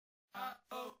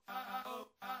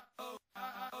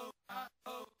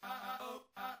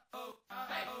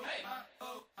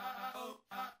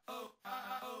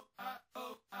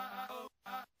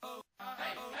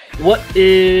What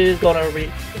is going on,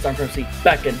 everybody? It's Armchair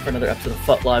back in for another episode of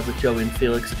FUT Live with Joey and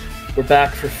Felix. We're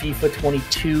back for FIFA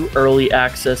 22 early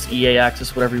access, EA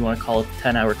access, whatever you want to call it,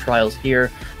 10-hour trials here.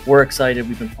 We're excited.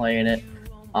 We've been playing it.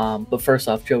 But first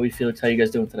off, Joey, Felix, how you guys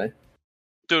doing today?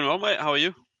 Doing well, mate. How are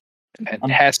you?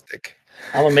 Fantastic.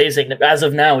 I'm amazing. As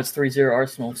of now, it's 3-0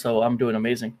 Arsenal, so I'm doing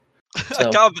amazing.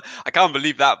 So, I can't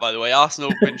believe that, by the way. Arsenal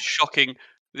have been shocking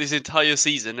this entire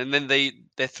season, and then they're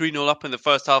 3-0 up in the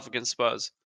first half against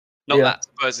Spurs. Not that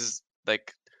Spurs is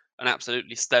like an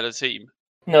absolutely stellar team.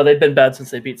 No, they've been bad since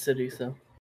they beat City, so.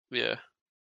 Yeah.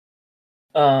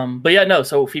 But yeah, no,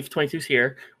 so FIFA 22's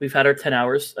here. We've had our 10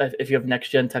 hours. If you have next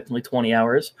gen, technically 20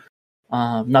 hours.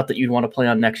 Not that you'd want to play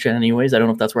on next gen anyways. I don't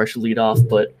know if that's where I should lead off,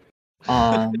 but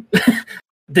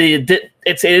it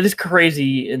is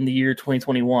crazy in the year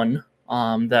 2021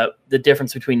 that the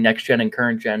difference between next gen and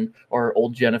current gen, or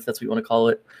old gen if that's what you want to call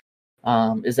it,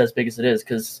 is as big as it is.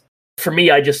 Because for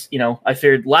me, I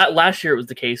figured last year it was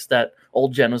the case that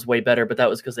old gen was way better, but that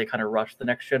was because they kind of rushed the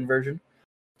next gen version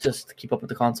just to keep up with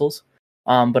the consoles.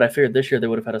 But I figured this year they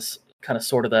would have had us kind of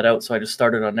sorted that out, so I just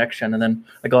started on next gen, and then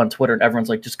I go on Twitter and everyone's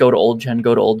like, just go to old gen.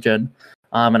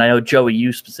 And I know, Joey,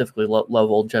 you specifically love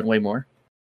old gen way more.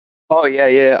 Oh,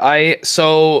 yeah.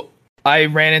 I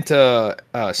ran into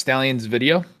Stallion's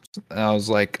video, and I was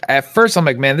like, at first I'm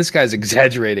like, man, this guy's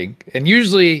exaggerating. And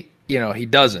usually, he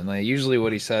doesn't. Like, usually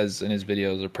what he says in his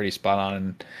videos are pretty spot on.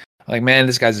 And I'm like, man,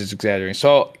 this guy's just exaggerating.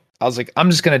 So I was like, I'm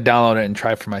just going to download it and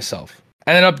try it for myself.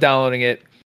 I ended up downloading it,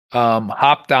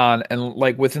 hopped on, and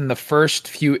like within the first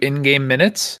few in-game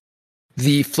minutes,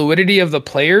 the fluidity of the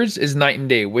players is night and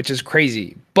day, which is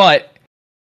crazy. But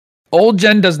old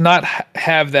gen does not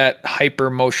have that hyper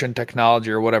motion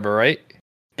technology or whatever, right?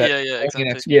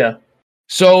 Exactly. Yeah.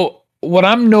 So what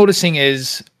I'm noticing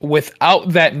is without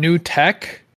that new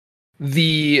tech,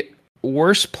 the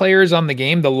worst players on the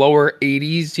game, the lower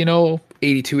 80s,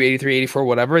 82, 83, 84,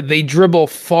 whatever, they dribble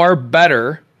far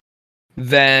better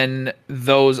than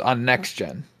those on next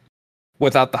gen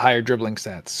without the higher dribbling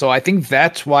stats. So I think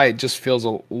that's why it just feels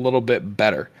a little bit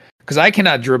better, because I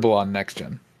cannot dribble on next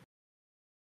gen,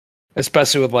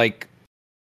 especially with I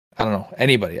don't know,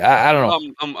 anybody. I don't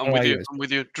know. I'm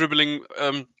with you. Dribbling.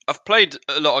 I've played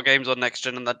a lot of games on next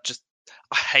gen, and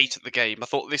I hated the game. I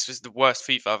thought this was the worst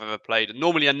FIFA I've ever played. And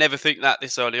normally I never think that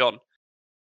this early on.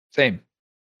 Same.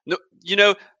 No,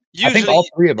 usually I think all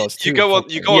three of us. You go on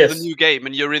the new game,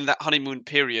 and you're in that honeymoon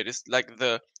period. It's like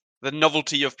the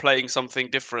novelty of playing something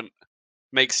different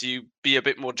makes you be a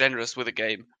bit more generous with a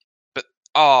game. But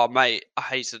mate, I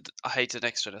hated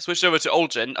next gen. I switched over to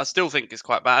old gen. I still think it's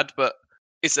quite bad, but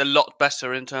it's a lot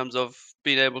better in terms of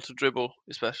being able to dribble,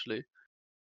 especially.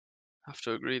 I have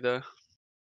to agree there.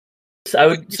 So I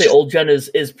would say old gen is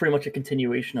pretty much a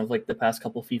continuation of like the past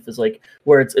couple FIFAs,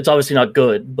 where it's obviously not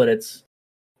good, but it's.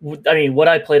 I mean, what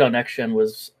I played on next gen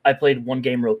was I played one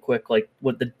game real quick, right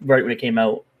when it came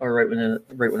out, or right when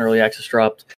early access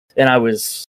dropped, and I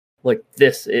was like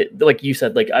this. Like you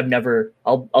said,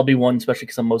 I'll be one, especially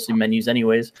because I'm mostly menus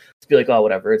anyways, to be like, oh,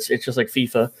 whatever. It's just like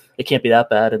FIFA. It can't be that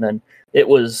bad. And then it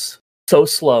was so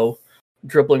slow,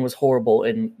 dribbling was horrible,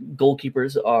 and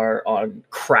goalkeepers are on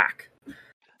crack.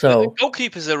 So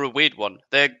goalkeepers are a weird one.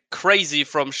 They're crazy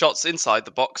from shots inside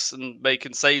the box and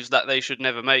making saves that they should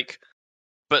never make.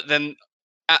 But then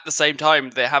at the same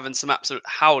time, they're having some absolute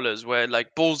howlers where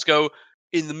balls go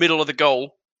in the middle of the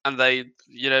goal and they,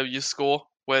 you score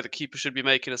where the keeper should be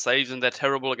making a save, and they're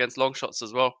terrible against long shots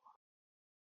as well.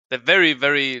 They're very,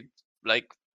 very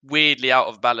weirdly out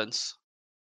of balance.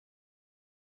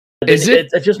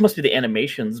 It just must be the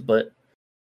animations, but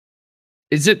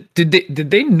is it? Did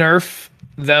they nerf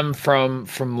them from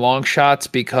long shots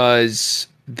because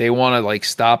they want to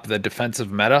stop the defensive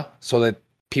meta so that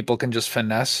people can just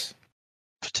finesse?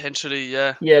 Potentially,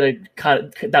 yeah. Yeah,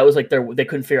 that was they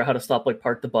couldn't figure out how to stop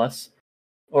park the bus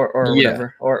or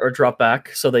whatever or drop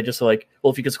back. So they just well,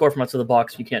 if you can score from outside the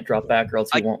box, you can't drop back, or else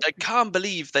you won't. I can't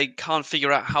believe they can't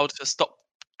figure out how to stop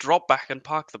drop back and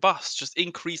park the bus. Just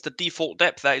increase the default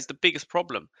depth. That is the biggest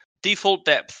problem. Default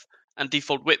depth and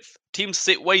default width. Teams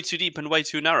sit way too deep and way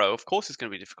too narrow. Of course, it's going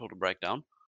to be difficult to break down.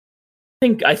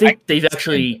 I think they've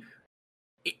actually,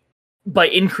 by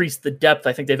increased the depth,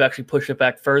 I think they've actually pushed it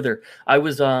back further. I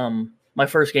was my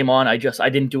first game on. I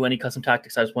didn't do any custom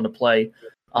tactics. I just wanted to play.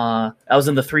 I was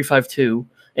in the 3-5-2,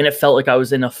 and it felt like I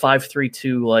was in a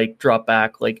 5-3-2 drop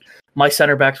back. My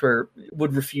center backs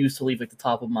would refuse to leave the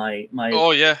top of my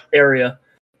area.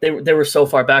 They were so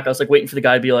far back. I was waiting for the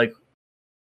guy to be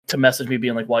to message me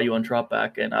being why you on drop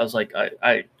back, and I was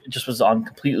I just was on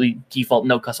completely default,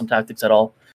 no custom tactics at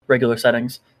all, regular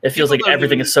settings. It feels like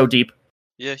everything is so deep.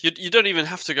 Yeah, you don't even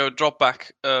have to go drop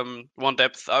back one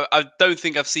depth. I don't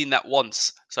think I've seen that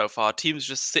once so far. Teams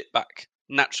just sit back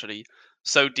naturally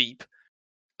so deep.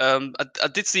 I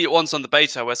did see it once on the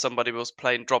beta where somebody was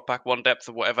playing drop back one depth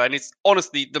or whatever, and it's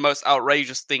honestly the most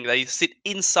outrageous thing. They sit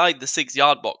inside the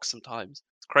 6-yard box sometimes.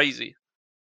 It's crazy.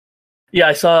 Yeah,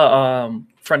 I saw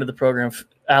friend of the program,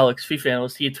 Alex, FIFA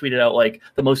analyst. He had tweeted out like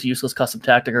the most useless custom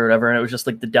tactic or whatever, and it was just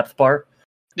like the depth bar.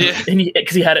 Yeah,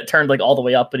 because he had it turned like all the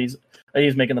way up, and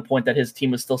he's making the point that his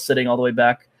team was still sitting all the way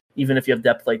back, even if you have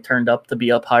depth like turned up to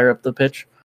be up higher up the pitch.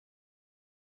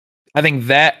 I think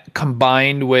that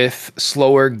combined with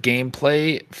slower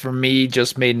gameplay for me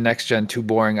just made next gen too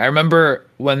boring. I remember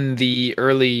when the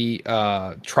early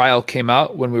trial came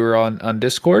out when we were on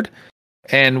Discord,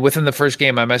 and within the first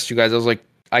game I messaged you guys. I was like,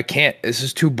 I can't. This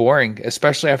is too boring,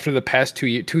 especially after the past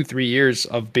 3 years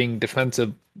of being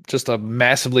defensive, just a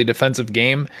massively defensive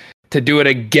game. To do it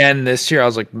again this year, I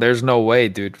was like, there's no way,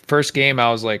 dude. First game,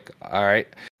 I was like, all right.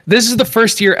 This is the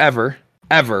first year ever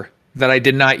that I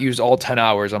did not use all 10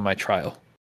 hours on my trial.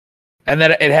 And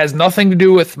that it has nothing to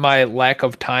do with my lack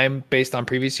of time based on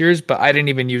previous years, but I didn't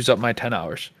even use up my 10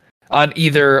 hours on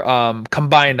either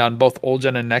combined on both old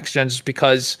gen and next gen, just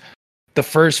because the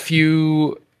first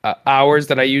few hours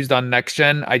that I used on next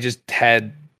gen,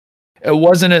 it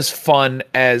wasn't as fun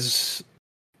as,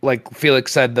 like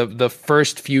Felix said, the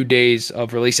first few days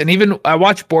of release. And even I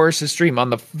watched Boris's stream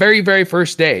on the very, very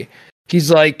first day. He's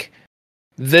like,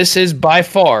 this is by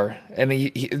far, and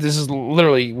this is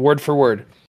literally word for word.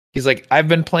 He's like, I've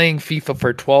been playing FIFA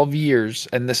for 12 years,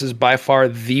 and this is by far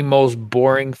the most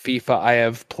boring FIFA I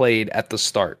have played at the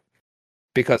start.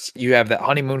 Because you have that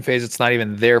honeymoon phase, it's not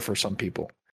even there for some people.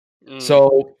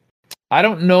 So I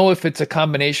don't know if it's a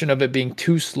combination of it being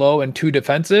too slow and too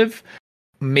defensive.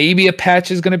 Maybe a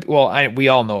patch is going to be... Well, we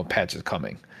all know a patch is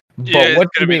coming. Yeah, it's going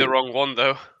to be the wrong one,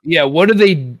 though. Yeah, what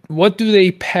do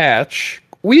they patch?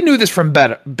 We knew this from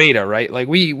beta, right? Like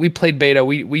we played beta.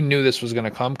 We knew this was going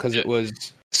to come because it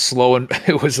was slow, and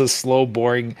it was a slow,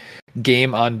 boring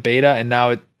game on beta. And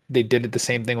now they did it the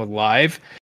same thing with live.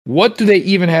 What do they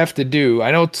even have to do? I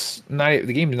know it's not,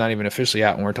 the game's not even officially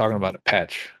out, and we're talking about a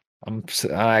patch.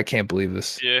 I can't believe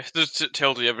this. Yeah, it just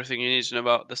tells you everything you need to know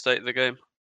about the state of the game.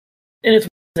 And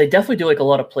they definitely do like a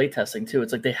lot of play testing too.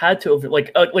 It's like they had to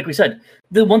like we said,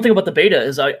 the one thing about the beta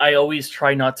is I always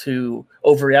try not to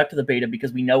overreact to the beta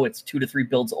because we know it's 2 to 3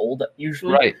 builds old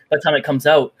usually by the time it comes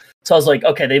out. So I was like,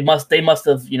 okay, they must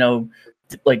have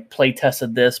like play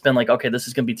tested this, been like, okay, this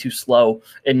is gonna be too slow.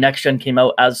 And next gen came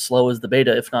out as slow as the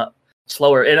beta, if not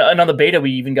slower. And on the beta, we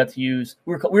even got to use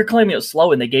we were claiming it was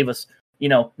slow, and they gave us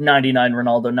 99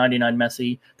 Ronaldo, 99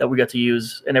 Messi that we got to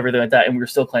use and everything like that, and we were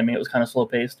still claiming it was kind of slow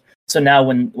paced. So now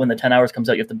when the 10 hours comes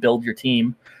out, you have to build your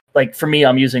team. Like for me,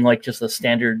 I'm using like just the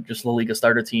standard, just La Liga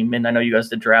starter team. And I know you guys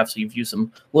did drafts, so you've used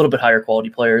some a little bit higher quality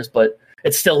players, but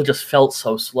it still just felt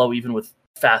so slow, even with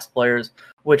fast players,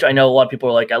 which I know a lot of people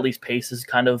are like, at least pace is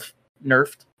kind of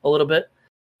nerfed a little bit.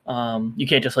 You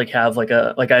can't just like have I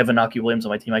have Inaki Williams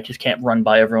on my team. I just can't run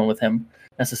by everyone with him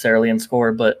necessarily and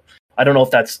score. But I don't know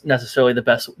if that's necessarily the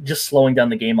best, just slowing down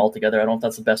the game altogether. I don't know if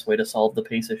that's the best way to solve the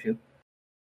pace issue.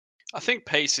 I think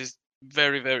pace is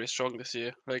very, very strong this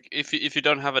year. Like if you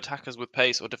don't have attackers with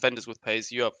pace or defenders with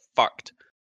pace, you are fucked.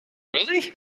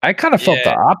 Really? I kind of felt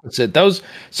the opposite.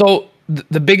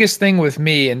 The biggest thing with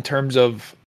me in terms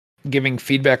of giving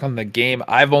feedback on the game,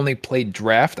 I've only played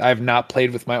draft. I've not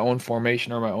played with my own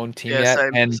formation or my own team yet.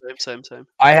 Same.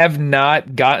 I have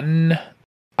not gotten.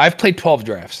 I've played 12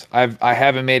 drafts. I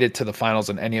haven't made it to the finals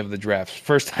in any of the drafts.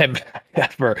 First time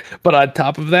ever. But on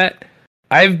top of that,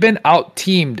 I've been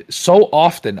out-teamed so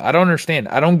often. I don't understand.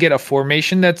 I don't get a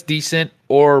formation that's decent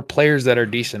or players that are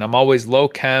decent. I'm always low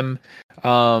chem.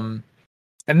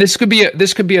 And this could be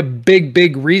a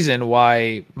big reason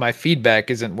why my feedback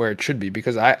isn't where it should be,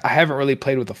 because I haven't really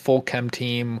played with a full chem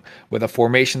team with a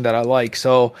formation that I like.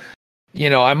 So,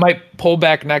 I might pull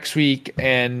back next week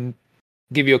and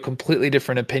give you a completely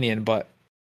different opinion, but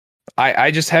I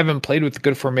just haven't played with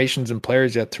good formations and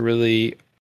players yet to really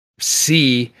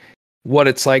see what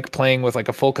it's like playing with like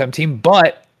a full chem team.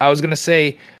 But I was going to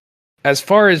say, as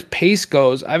far as pace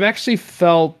goes, I've actually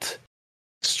felt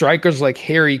strikers like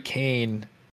Harry Kane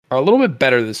are a little bit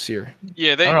better this year.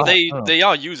 Yeah, they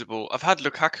are usable. I've had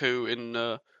Lukaku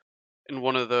in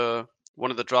one of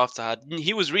the drafts I had.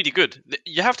 He was really good.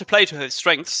 You have to play to his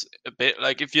strengths a bit.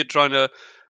 Like if you're trying to,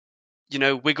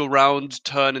 wiggle round,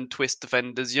 turn and twist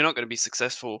defenders, you're not going to be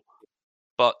successful.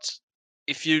 But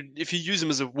if you use him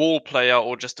as a wall player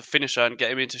or just a finisher and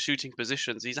get him into shooting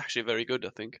positions, he's actually very good, I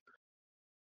think.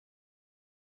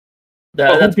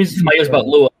 That's music to my ears about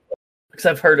Lua.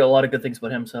 because I've heard a lot of good things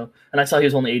about him. So, and I saw he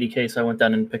was only 80K, so I went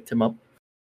down and picked him up.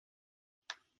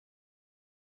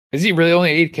 Is he really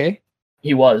only 8K?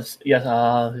 He was, yes.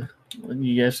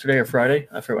 Yesterday or Friday,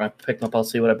 I forget when I picked him up. I'll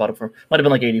see what I bought it for. Might have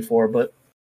been like 84, but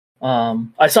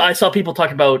I saw people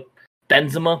talk about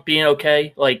Benzema being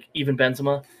okay, like even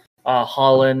Benzema,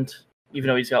 Haaland, even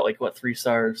though he's got like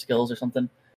 3-star skills or something.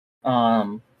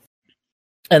 And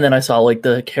then I saw like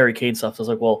the Harry Kane stuff. So I was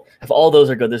like, well, if all those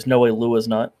are good, there's no way Lua is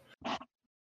not.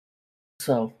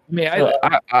 So I mean,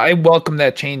 I welcome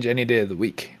that change any day of the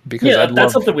week because yeah,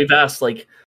 that's something we've asked. Like,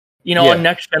 on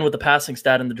next gen with the passing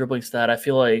stat and the dribbling stat, I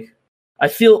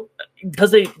feel because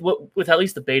they with at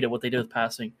least the beta, what they did with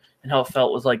passing and how it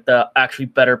felt was like the actually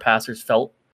better passers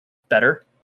felt better.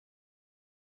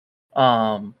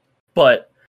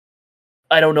 But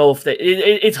I don't know if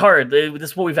it's hard. This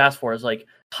is what we've asked for is like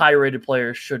high-rated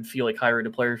players should feel like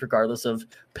high-rated players regardless of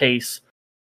pace.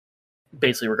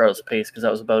 Basically, regardless of pace, because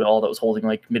that was about all that was holding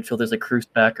like midfielders like Kroos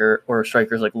back or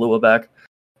strikers like Lua back.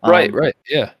 Right,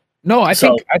 yeah. No, I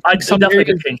think some definitely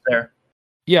areas, could change there.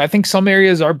 Yeah, I think some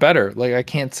areas are better. Like I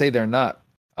can't say they're not.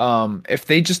 If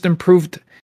they just improved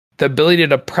the ability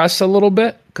to press a little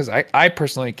bit, because I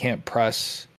personally can't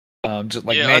press. Just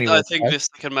like manual I think this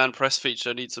second man press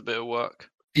feature needs a bit of work.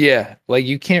 Yeah, like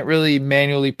you can't really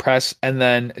manually press and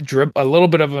then a little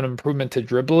bit of an improvement to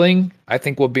dribbling. I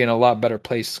think we'll be in a lot better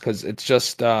place because it's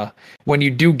just when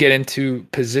you do get into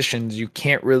positions, you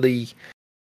can't really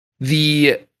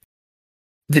the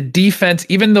defense,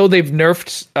 even though they've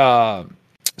nerfed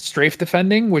strafe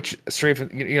defending, which strafe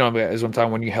is what I'm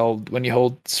talking when you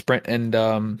hold sprint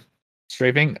and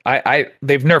strafing.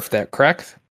 They've nerfed that,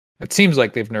 correct? It seems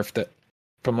like they've nerfed it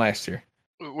from last year.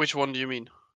 Which one do you mean?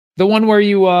 The one where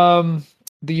you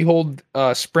hold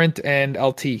sprint and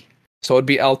LT. So it'd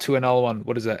be L2 and L1.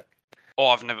 What is that? Oh,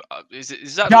 I've never.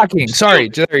 Is that jockeying? Sorry,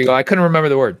 there you go. I couldn't remember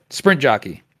the word. Sprint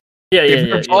jockey. Yeah.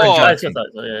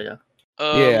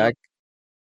 Oh, yeah. I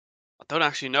don't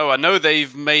actually know. I know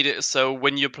they've made it so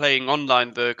when you're playing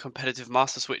online, the competitive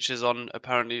master switch is on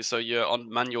apparently, so you're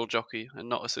on manual jockey and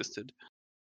not assisted.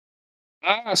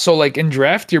 So like in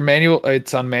draft,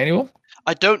 it's on manual.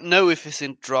 I don't know if it's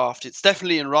in draft. It's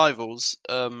definitely in rivals.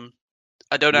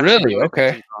 I don't actually really know okay. If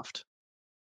it's in draft.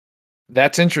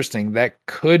 That's interesting. That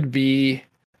could be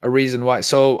a reason why.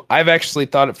 So I've actually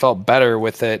thought it felt better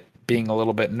with it being a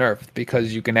little bit nerfed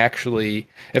because you can actually,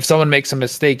 if someone makes a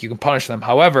mistake, you can punish them.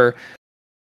 However,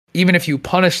 even if you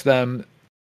punish them,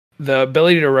 the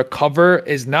ability to recover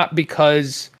is not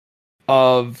because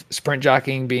of sprint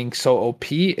jockeying being so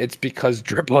OP, it's because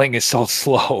dribbling is so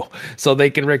slow. So they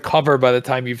can recover by the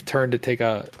time you've turned to take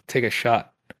a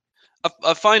shot.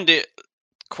 I find it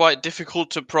quite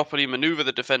difficult to properly maneuver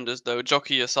the defenders though,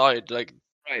 jockey aside. Like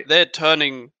their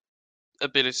turning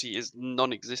ability is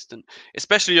non-existent.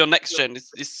 Especially on next gen.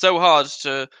 It's so hard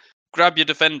to grab your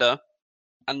defender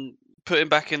and put him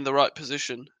back in the right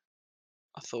position.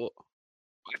 I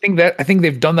think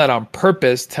they've done that on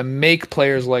purpose to make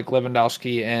players like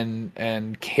Lewandowski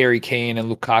and Harry Kane and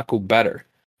Lukaku better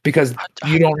because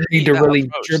you don't need to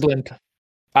really dribble into.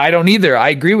 I don't either. I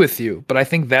agree with you, but I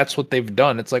think that's what they've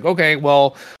done. It's like, okay,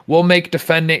 well, we'll make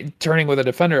turning with a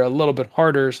defender a little bit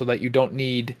harder so that you don't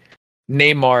need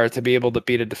Neymar to be able to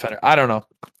beat a defender. I don't know.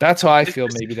 That's how I feel.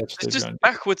 Maybe that's just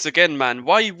backwards again, man.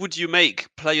 Why would you make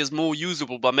players more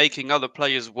usable by making other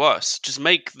players worse? Just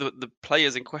make the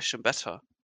players in question better.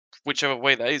 Whichever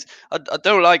way that is. I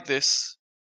don't like this.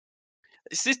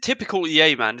 It's this typical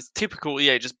EA, man. It's typical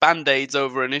EA. Just band-aids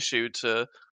over an issue to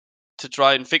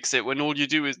try and fix it when all you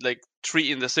do is like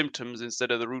treating the symptoms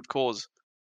instead of the root cause.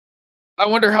 I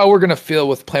wonder how we're gonna feel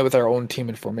with playing with our own team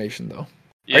in formation, though.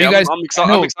 Yeah, you guys?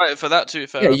 I'm excited for that too.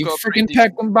 Yeah, you freaking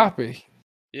packed Mbappe.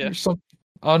 Yeah,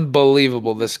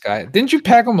 unbelievable. This guy. Didn't you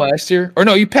pack him last year? Or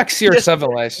no, you packed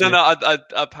CR7 last year. No,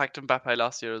 I packed Mbappe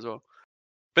last year as well.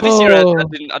 But this year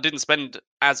I didn't spend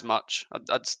as much.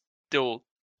 I still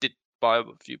did buy a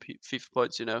few FIFA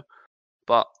points,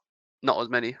 but not as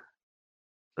many.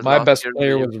 My best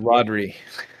player was Rodri.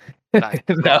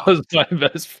 That was my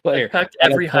best player. I packed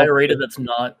every high rated that's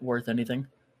not worth anything.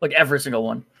 Like every single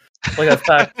one. Like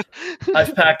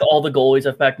I've packed all the goalies.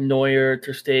 I've packed Neuer,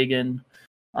 Ter Stegen,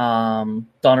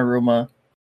 Donnarumma,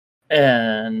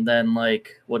 and then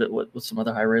like what's some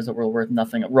other high rates that were worth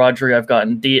nothing. Rodri, I've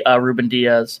gotten Ruben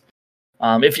Diaz.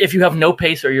 If you have no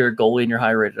pace or you're a goalie and you're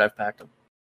high rated, I've packed them.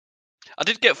 I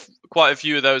did get quite a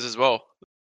few of those as well.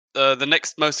 The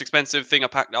next most expensive thing I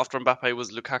packed after Mbappe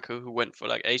was Lukaku, who went for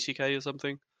like 80k or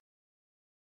something.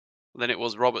 Then it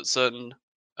was Robertson,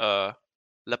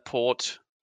 Laporte.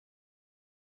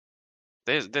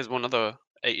 There's one other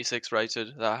 86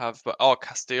 rated that I have. But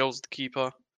Castile's the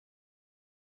keeper,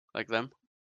 like them.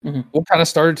 What kind of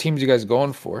starter teams you guys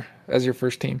going for as your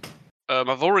first team?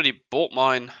 I've already bought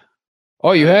mine.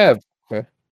 Oh, you have. Okay.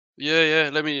 Yeah.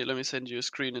 Let me send you a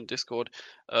screen in Discord.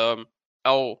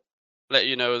 I'll let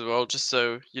you know as well, just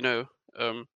so you know.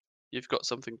 You've got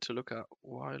something to look at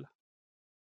while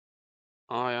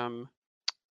I am.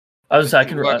 I was I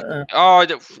can.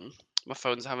 My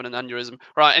phone's having an aneurysm.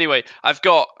 Right. Anyway, I've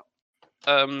got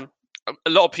a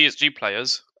lot of PSG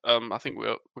players. I think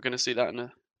we're going to see that in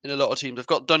a lot of teams. I've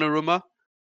got Donnarumma.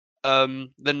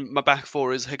 Then my back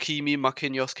four is Hakimi,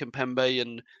 Marquinhos, Kimpembe,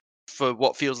 and for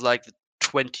what feels like the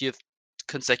 20th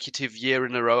consecutive year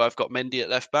in a row, I've got Mendy at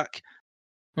left back.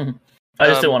 I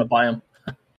just didn't want to buy him.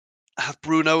 I have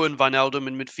Bruno and Wijnaldum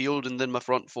in midfield, and then my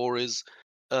front four is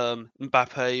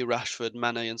Mbappe, Rashford,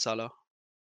 Mane, and Salah.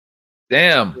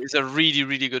 Damn. It's a really,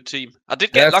 really good team. I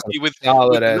did get lucky with a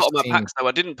lot of my packs, though.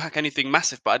 I didn't pack anything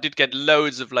massive, but I did get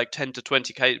loads of like 10 to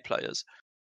 20k players.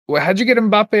 Well, how'd you get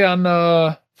Mbappe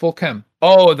on full chem?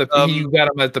 Oh, you got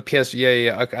him at the PS.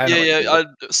 Yeah. I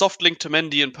soft link to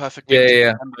Mendy and perfect link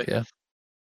to Mbappe. Yeah.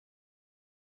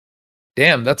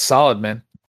 Damn, that's solid, man.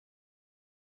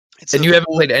 And you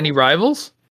haven't played any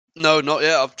rivals? No, not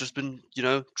yet. I've just been,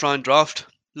 trying draft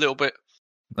a little bit.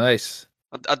 Nice.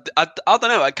 I don't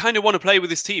know. I kind of want to play with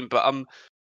this team, but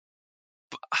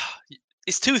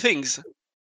it's two things.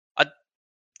 I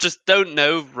just don't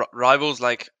know rivals.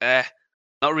 Like,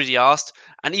 not really asked,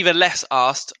 and even less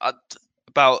asked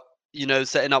about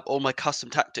setting up all my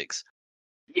custom tactics.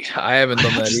 Yeah, I haven't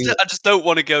done that either. I just don't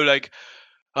want to go like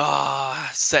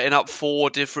setting up 4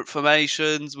 different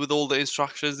formations with all the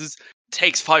instructions. It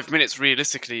takes 5 minutes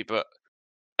realistically, but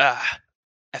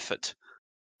effort.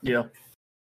 Yeah.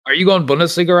 Are you going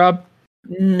Bundesliga, Rob?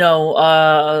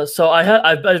 No. So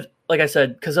I've like I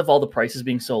said, because of all the prices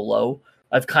being so low,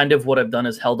 what I've done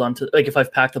is held on to, like, if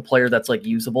I've packed a player that's like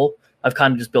usable, I've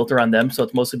kind of just built around them. So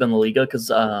it's mostly been La Liga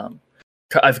because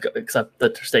except the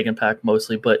Ter Stegen pack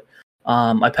mostly, but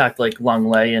I packed like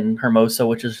Langley and Hermoso,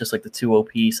 which is just like the 2 OP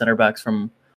center backs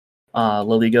from La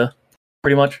Liga,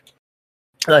 pretty much.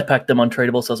 And I packed them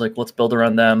untradeable, so I was like, let's build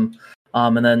around them.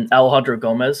 And then Alejandro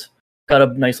Gomez got a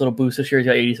nice little boost this year. He's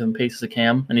got 87 pace as a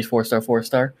cam, and he's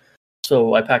 4-star.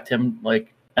 So I packed him,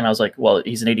 and I was like, well,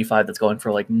 he's an 85 that's going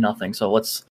for like nothing. So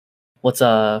let's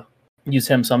use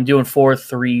him. So I'm doing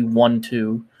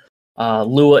 4-3-1-2.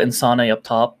 Lua and Sane up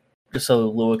top, just so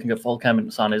Lua can get full chem,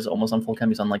 and Sane is almost on full chem.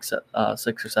 He's on like 6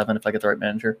 or 7 if I get the right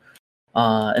manager.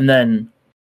 And then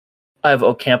I have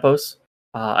Ocampos.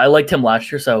 I liked him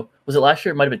last year. So was it last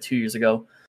year? It might have been 2 years ago.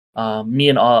 Me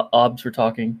and Obs were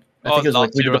talking. I think it was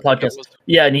like we did the podcast.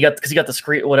 Yeah, and he got the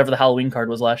screen, whatever the Halloween card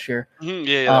was last year.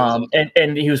 Mm-hmm,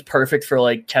 and he was perfect for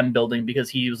like chem building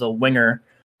because he was a winger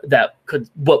that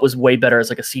what was way better as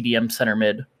like a CDM center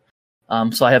mid.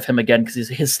 So I have him again because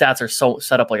his stats are so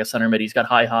set up like a center mid. He's got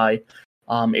high,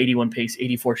 81 pace,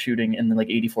 84 shooting, and then like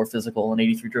 84 physical and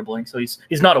 83 dribbling. So he's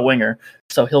not a winger.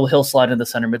 So he'll slide in the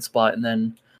center mid spot, and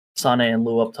then Sane and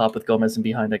Lou up top with Gomez and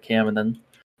behind a cam, and then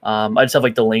I just have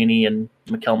like Delaney and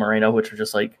Mikel Moreno, which are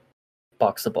just like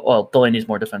box the ball. Well, Delaney's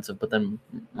more defensive, but then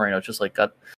Moreno's just like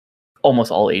got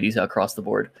almost all 80s across the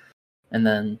board. And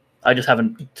then I just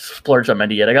haven't splurged on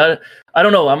Mendy yet. I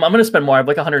don't know. I'm going to spend more. I have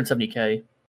like 170k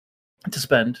to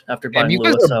spend after buying you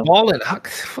Lewis. Guys are balling.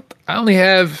 I only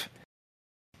have.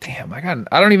 Damn, I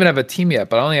don't even have a team yet,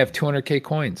 but I only have 200k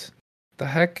coins. The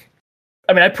heck?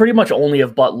 I mean, I pretty much only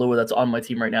have bought Lua that's on my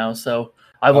team right now, so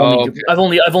I've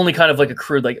only kind of like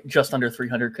accrued like just under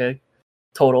 300k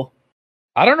total.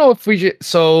 I don't know if we should.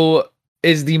 So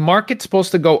is the market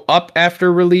supposed to go up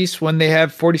after release when they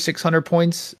have 4,600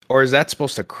 points, or is that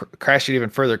supposed to crash it even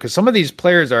further? Because some of these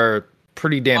players are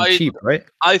pretty damn cheap, right?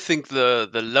 I think the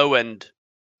low end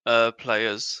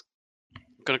players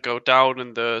are going to go down,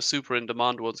 and the super in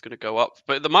demand one's going to go up.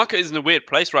 But the market is in a weird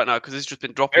place right now because it's just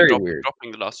been dropping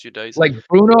the last few days. Like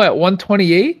Bruno at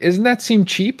 128, isn't that seem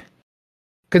cheap?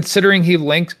 Considering he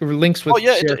links with. Oh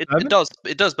yeah, it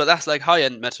does, but that's like high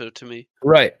end meta to me.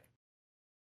 Right.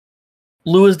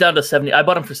 Lou is down to 70. I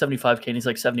bought him for 75k, and he's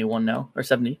like 71 now or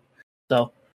 70.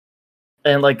 So,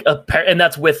 and like and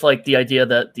that's with like the idea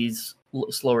that these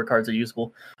slower cards are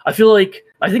usable. I think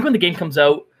when the game comes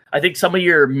out, I think some of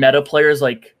your meta players,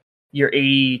 like your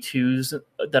 82s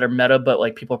that are meta, but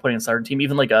like people are putting in starter team,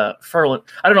 even like a Ferland.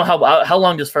 I don't know how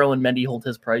long does Ferland Mendy hold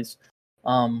his price.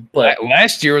 But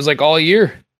last year was like all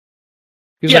year.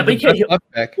 He's like he's like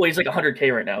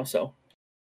 100k right now. So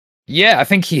yeah, I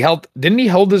think didn't he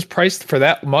hold his price for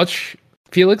that much,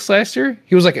 Felix, last year?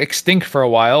 He was like extinct for a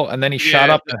while, and then he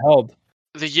shot up and held.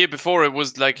 The year before, it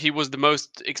was like he was the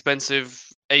most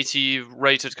expensive 80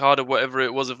 rated card or whatever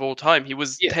it was of all time. He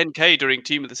was 10k during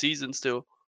Team of the Season still.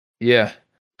 Yeah.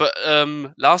 But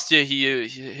last year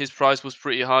his price was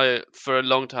pretty high for a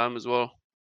long time as well.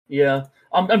 Yeah,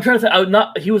 I'm trying to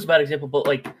think. He was a bad example, but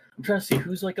like I'm trying to see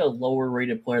who's like a lower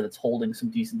rated player that's holding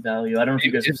some decent value. I don't know if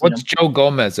you guys have seen him. What's Joe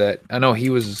Gomez at? I know he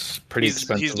was pretty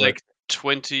expensive. He's like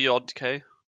 20 odd k.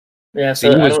 Yeah, so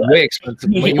he was way expensive.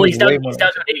 He's down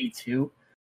to an 82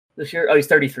 this year. Oh, he's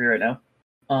 33 right now.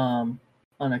 On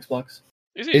Xbox.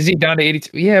 Is he down to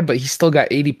 82? Yeah, but he's still got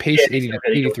 80 pace,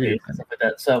 83 and stuff like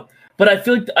that. So, but I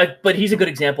feel like but he's a good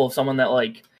example of someone that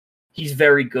like he's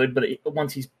very good, but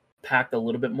once he's packed a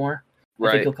little bit more,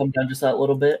 I think he'll come down just that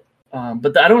little bit.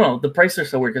 But I don't know. The prices are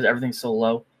so weird because everything's so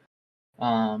low.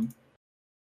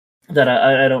 That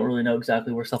I don't really know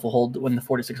exactly where stuff will hold when the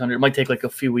 4600. It might take like a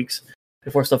few weeks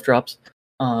before stuff drops.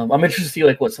 I'm interested to see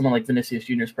like what someone like Vinicius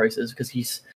Jr.'s price is because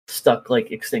he's stuck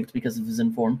like extinct because of his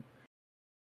inform.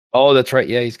 Oh, that's right.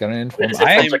 Yeah, he's got an inform.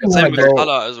 Same with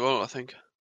Salah as well, I think.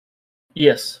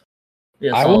 Yes.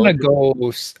 I want to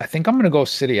go. I think I'm going to go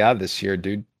City A this year,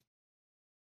 dude.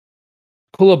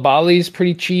 Koulibaly's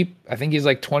pretty cheap. I think he's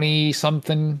like 20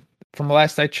 something from the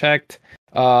last I checked.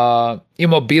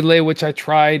 Immobile, which I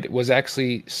tried, was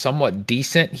actually somewhat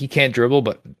decent. He can't dribble,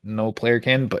 but no player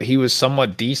can. But he was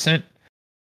somewhat decent.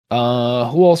 Who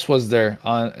else was there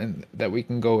that we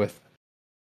can go with?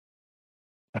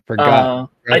 I forgot.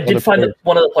 I did find that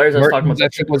one of the players I was talking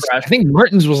about. I think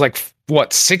Mertens was like what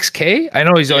 6K. I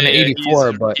know he's on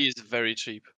 84, but he's very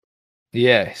cheap.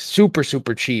 Yeah, super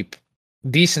cheap.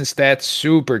 Decent stats,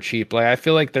 super cheap. Like I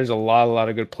feel like there's a lot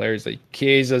of good players. Like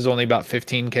Chiesa's only about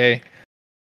 15K.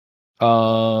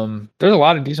 There's a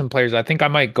lot of decent players. I think I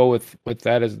might go with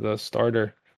that as the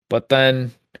starter. But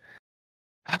then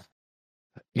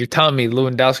you're telling me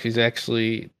Lewandowski's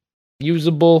actually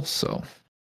usable, so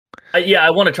I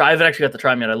want to try. I haven't actually got to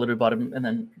try him yet. I literally bought him and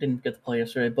then didn't get to play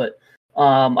yesterday. But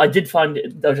I did find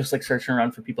I was just like searching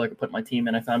around for people I could put in my team,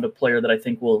 and I found a player that I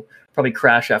think will probably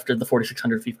crash after the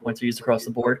 4,600 FIFA points are used across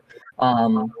the board.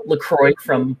 Lacroix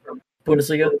from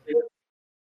Bundesliga.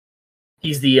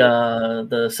 He's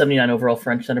the 79 overall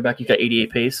French center back. He's got 88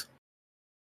 pace.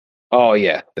 Oh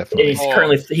yeah, definitely.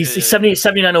 He's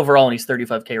 79 overall and he's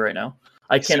 35k right now.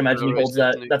 I can't imagine he holds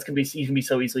that. That's gonna be he can be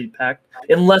so easily packed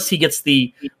unless he gets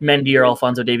the Mendy or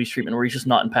Alphonso Davies treatment where he's just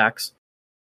not in packs.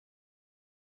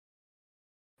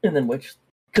 And then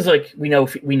because like we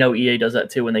know EA does that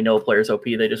too when they know a player's OP,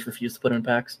 they just refuse to put him in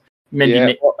packs.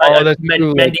 Mendy,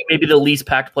 Mendy maybe the least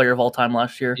packed player of all time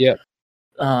last year. Yeah.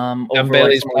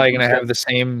 Dembele's probably gonna have the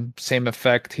same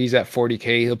effect. He's at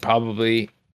 40k. He'll probably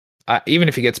even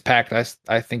if he gets packed,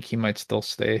 I think he might still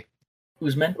stay.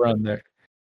 Usman around there.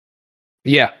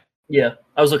 Yeah.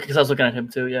 I was looking at him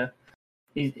too. Yeah,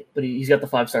 he's got the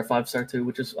 5-star too,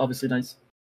 which is obviously nice.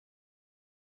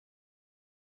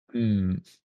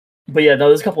 But yeah, no,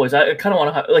 there's a couple ways. I kind of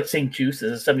want to like St. Juice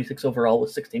is a 76 overall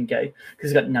with 16k because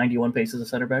he's got 91 pace as a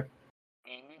center back.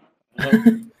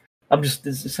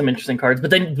 There's some interesting cards,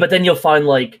 but then you'll find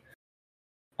like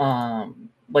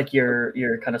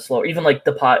you're kind of slow. Even like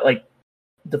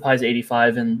Depay's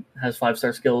 85 and has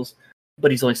 5-star skills, but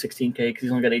he's only 16k because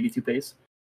he's only got 82 pace.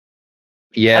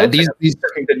 Yeah, these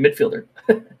good midfielder.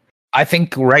 I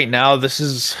think right now this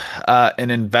is an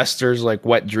investor's like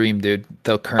wet dream, dude.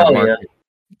 The current market. Yeah.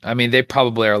 I mean, they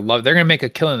probably are they're gonna make a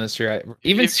killing this year.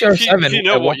 Even CR7. If you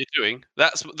know what you're doing,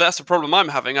 that's the problem I'm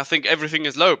having. I think everything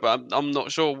is low, but I'm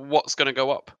not sure what's gonna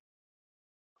go up.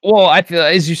 Well, I feel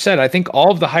as you said, I think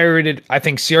all of the higher rated. I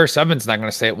think CR7's not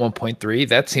gonna stay at 1.3.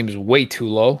 That seems way too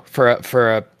low for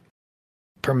a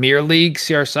Premier League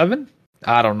CR7.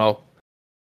 I don't know.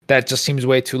 That just seems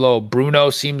way too low. Bruno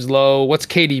seems low. What's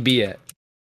KDB at?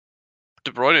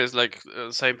 De Bruyne is like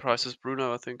the same price as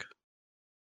Bruno, I think.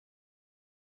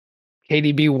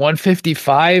 KDB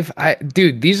 155.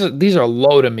 Dude, these are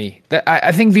low to me.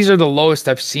 I think these are the lowest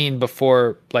I've seen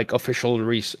before, like official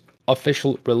release,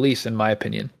 in my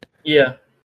opinion. Yeah.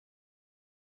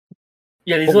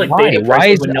 Yeah, these are like why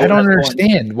is I don't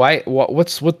understand. Why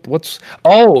what's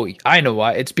oh, I know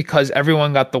why. It's because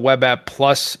everyone got the web app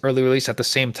plus early release at the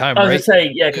same time, right? I was gonna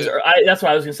say, yeah, because that's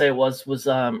what I was gonna say was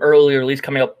early release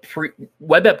coming up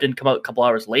web app didn't come out a couple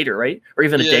hours later, right? Or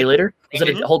even a day later. Was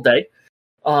it a whole day?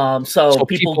 So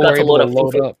people got to load up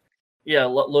FIFA. Yeah,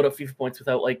 load up FIFA points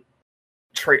without like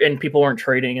and people weren't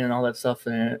trading and all that stuff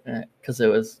because it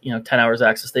was 10 hours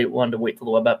access. They wanted to wait till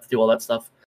the web app to do all that stuff.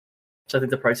 So I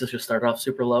think the prices just started off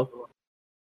super low.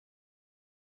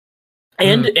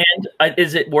 And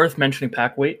is it worth mentioning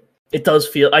pack weight? It does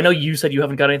feel. I know you said you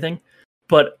haven't got anything,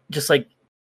 but just like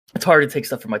it's hard to take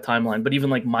stuff from my timeline. But even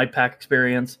like my pack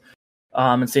experience,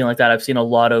 and seeing like that. I've seen a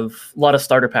lot of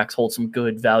starter packs hold some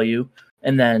good value,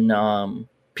 and then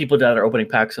people that are opening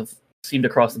packs have seemed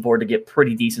across the board to get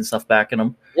pretty decent stuff back in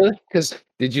them. Really? Because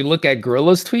did you look at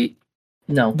Gorilla's tweet?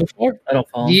 No, before I don't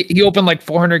follow. He opened like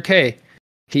 400K.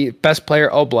 He best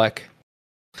player all black.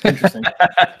 Interesting.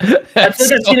 I feel like I've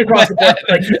seen across the board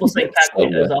like people saying pack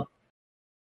data is up,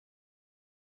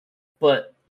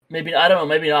 but maybe I don't know.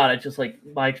 Maybe not. It's just like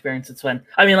my experience. It's when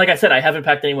I mean, like I said, I haven't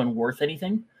packed anyone worth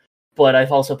anything, but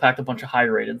I've also packed a bunch of high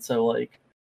rated. So like,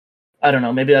 I don't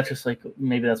know. Maybe that's just like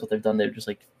maybe that's what they've done. They're just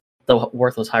like the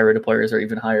worthless high rated players are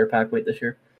even higher pack weight this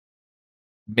year.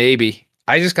 Maybe.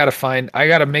 I just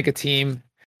gotta make a team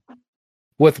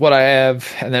with what I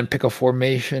have and then pick a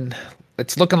formation.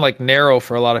 It's looking like narrow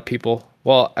for a lot of people.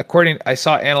 Well, I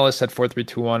saw analysts at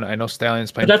 4-3-2-1. I know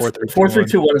Stallions playing 4-3-2-1.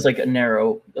 4-3-2-1 is like a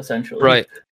narrow, essentially. Right.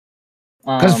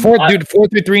 Because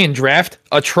 4-3-3 in draft,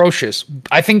 atrocious.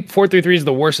 I think 4-3-3 is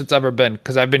the worst it's ever been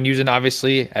because I've been using,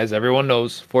 obviously, as everyone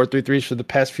knows, 4-3-3s for the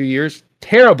past few years.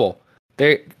 Terrible.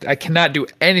 I cannot do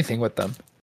anything with them.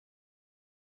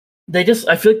 I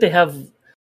feel like they have.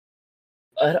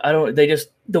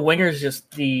 The wingers,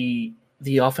 just the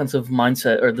offensive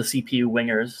mindset or the CPU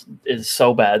wingers is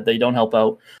so bad. They don't help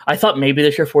out. I thought maybe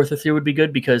this year 4-3 would be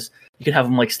good because you could have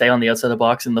them like stay on the outside of the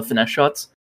box in the finesse shots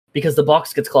because the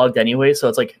box gets clogged anyway. So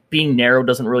it's like being narrow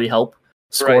doesn't really help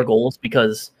score goals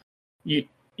because the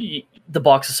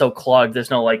box is so clogged.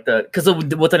 There's no like because with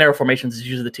the narrow formations is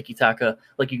usually the tiki taka,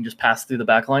 like you can just pass through the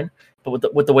back line.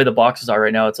 But with the way the boxes are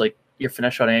right now, it's like your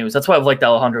finesse shot anyways. That's why I've liked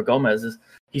Alejandro Gomez.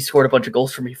 He scored a bunch of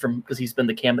goals for me because he's been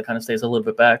the cam that kind of stays a little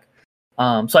bit back.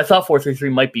 So I thought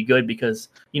 4-3-3 might be good because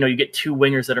you get two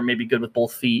wingers that are maybe good with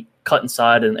both feet, cut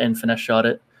inside and finesse shot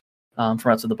it from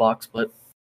outside the box. But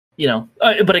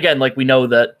but again, like we know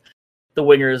that the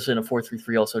wingers in a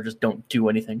 4-3-3 also just don't do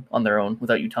anything on their own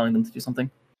without you telling them to do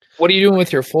something. What are you doing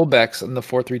with your fullbacks in the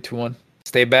 4-3-2-1?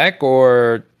 Stay back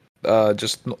or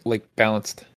just like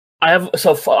balanced? I'm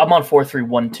on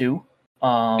 4-3-1-2.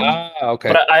 Okay.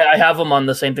 But I have them on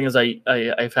the same thing as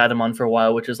I've had them on for a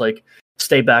while, which is like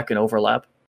stay back and overlap.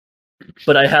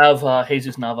 But I have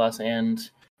Jesus Navas and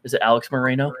is it Alex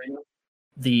Moreno?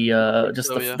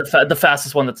 The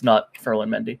fastest one that's not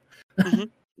Ferland Mendy. Mm-hmm.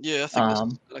 Yeah, I think that's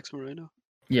Alex Moreno.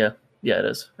 Yeah, it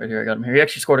is. Right here, I got him here. He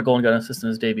actually scored a goal and got an assist in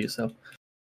his debut, so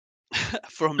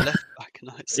from left back,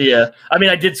 nice. Yeah, I mean,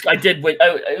 I did wait.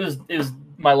 It was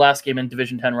my last game in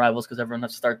Division 10 Rivals because everyone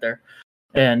has to start there.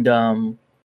 And I won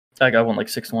like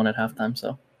 6-1 at halftime.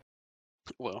 So,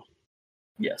 well,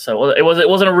 yeah. So it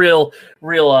wasn't a real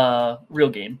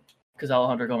game because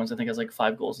Alejandro Gomez I think has like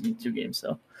 5 goals in 2 games.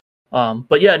 So,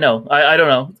 but yeah, no, I don't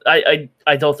know. I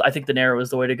think the narrow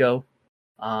is the way to go.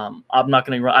 I'm not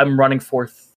going to run. I'm running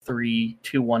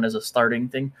 4-3-2-1 as a starting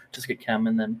thing, just get chem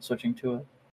and then switching to a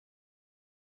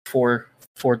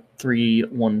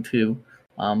 4-3-1-2.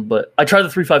 But I tried the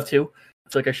 3-5-2. I feel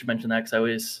like I should mention that because I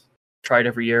always try it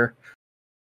every year.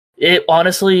 It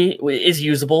honestly is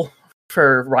usable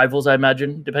for Rivals, I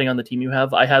imagine, depending on the team you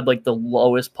have. I had like the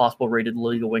lowest possible rated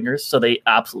Liga wingers, so they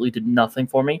absolutely did nothing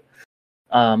for me.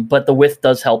 But the width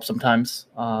does help sometimes,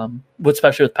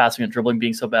 especially with passing and dribbling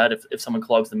being so bad. If someone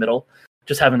clogs the middle,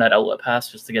 just having that outlet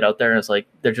pass just to get out there, and it's like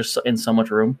they're just in so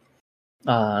much room.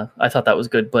 I thought that was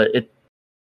good, but it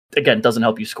again doesn't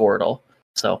help you score at all.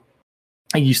 So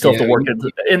you still have to work in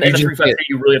the 3-5-2.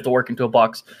 You really have to work into a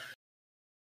box.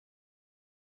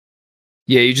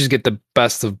 Yeah, you just get the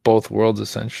best of both worlds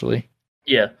essentially.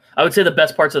 Yeah, I would say the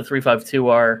best parts of the 3-5-2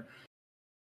 are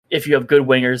if you have good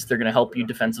wingers, they're going to help you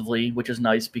defensively, which is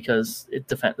nice because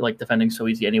defending so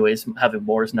easy anyways. Having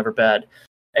more is never bad.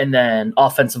 And then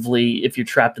offensively, if you're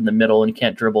trapped in the middle and you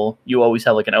can't dribble, you always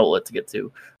have like an outlet to get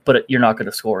to. But you're not going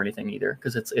to score anything either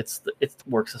because it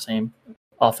works the same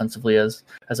offensively as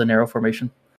a narrow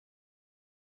formation.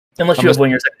 Unless you have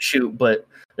wingers that can shoot, but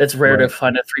it's rare to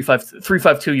find a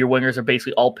 3-5-2. Your wingers are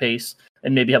basically all pace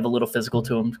and maybe have a little physical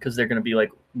to them because they're going to be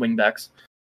like wing backs.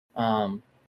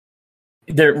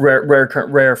 They're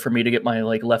rare for me to get my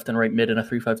like left and right mid in a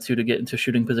 3-5-2 to get into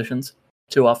shooting positions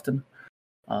too often.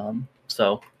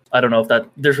 So I don't know if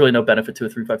there's really no benefit to a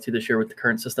 3-5-2 this year with the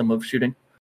current system of shooting.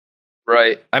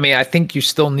 Right. I mean, I think you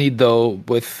still need though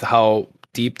with how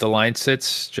deep the line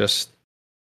sits just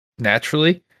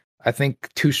naturally. I think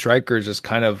 2 strikers is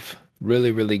kind of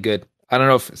really, really good. I don't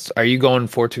know are you going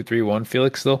 4-2-3-1,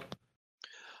 Felix, though?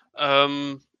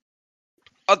 I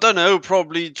don't know.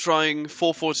 Probably trying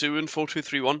 4-4-2 and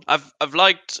 4-2-3-1. I've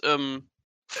liked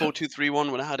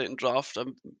 4-2-3-1 when I had it in draft.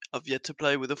 I've yet to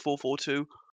play with a 4-4-2.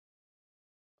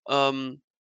 I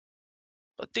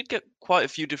did get quite a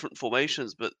few different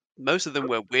formations, but most of them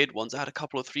were weird ones. I had a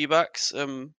couple of 3-backs,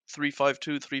 3-5-2,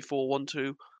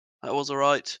 3-4-1-2. That was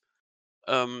alright.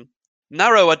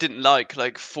 Narrow I didn't like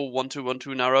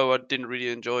 4-1-2-1-2 narrow. I didn't really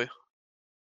enjoy.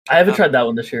 I haven't tried that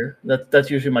one this year. That's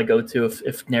usually my go-to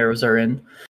if narrows are in,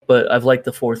 but I've liked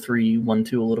the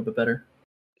 4-3-1-2 a little bit better.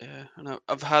 Yeah, and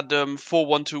I've had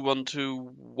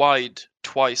 4-1-2-1-2 wide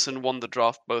twice and won the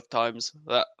draft both times.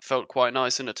 That felt quite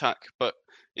nice in attack, but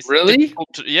it's Really?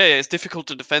 difficult to, yeah, it's difficult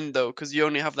to defend though because you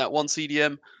only have that one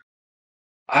CDM.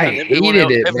 I And everyone hated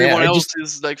else, it, man. everyone I else just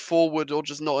is like forward or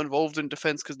just not involved in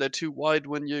defense because they're too wide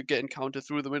when you're getting countered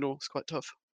through the middle. It's quite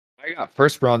tough. I got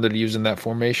first rounded using that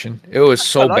formation. It was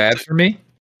so liked bad it. for me.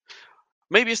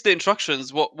 Maybe it's the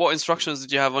instructions. What instructions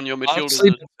did you have on your midfielders?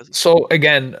 Honestly, so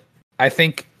again, I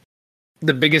think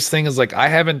the biggest thing is like I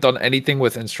haven't done anything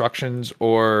with instructions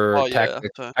or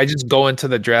tactics. so- I just go into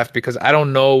the draft because I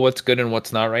don't know what's good and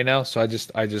what's not right now. So I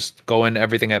just go in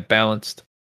everything at balanced.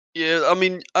 Yeah, I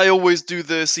mean, I always do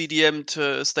the CDM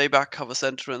to stay back, cover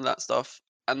center, and that stuff.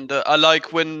 And I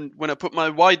like when I put my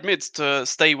wide mids to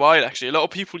stay wide. Actually, a lot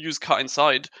of people use cut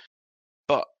inside,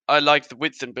 but I like the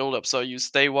width and build up. So I use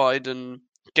stay wide and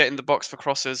get in the box for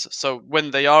crosses. So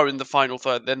when they are in the final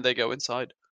third, then they go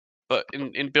inside. But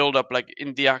in build up, like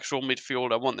in the actual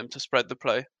midfield, I want them to spread the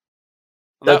play.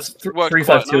 And That's worked 3-5-2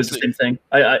 quite is the nicely. same thing.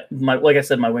 Like I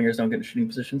said, my wingers don't get in shooting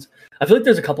positions. I feel like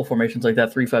there's a couple formations like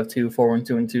that 3-5-2,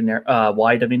 4-1-2, and 2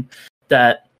 wide. I mean,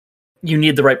 that you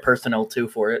need the right personnel too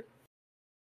for it.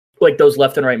 Like those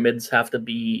left and right mids have to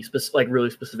be like really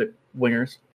specific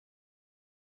wingers.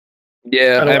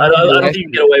 Yeah, I don't think you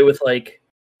can get away with like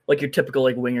your typical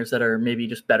like wingers that are maybe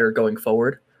just better going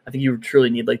forward. I think you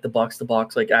truly need like the box to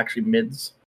box, like actually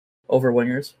mids over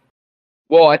wingers.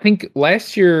 Well, I think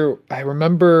last year I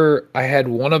remember I had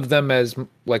one of them as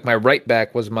like my right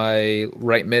back was my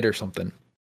right mid or something.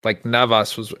 Like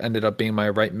Navas ended up being my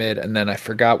right mid, and then I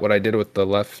forgot what I did with the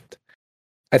left.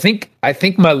 I think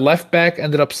my left back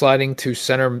ended up sliding to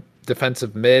center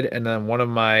defensive mid, and then one of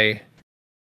my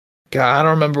God, I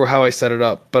don't remember how I set it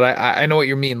up, but I know what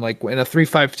you mean. Like in a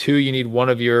 3-5-2, you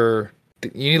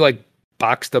need like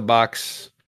box to box,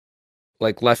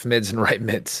 like left mids and right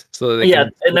mids. So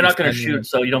and they're not going to shoot,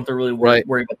 so you don't have to really worry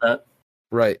about that.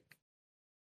 Right.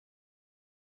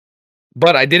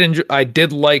 But I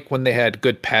did like when they had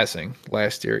good passing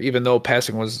last year, even though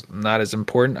passing was not as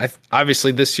important.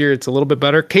 Obviously this year it's a little bit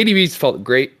better. KDB's felt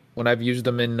great when I've used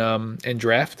them in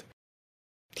draft.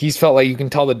 He's felt like you can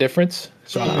tell the difference.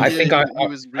 So I think he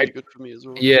was really good for me as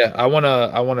well. Yeah, I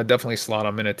wanna definitely slot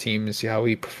him in a team to see how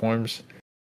he performs.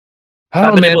 I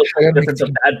don't know, man. The difference of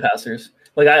bad passers.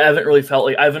 Like I haven't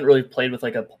really played with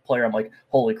like a player. I'm like,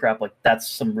 holy crap! Like that's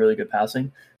some really good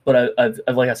passing. But I've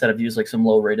like I said, I've used like some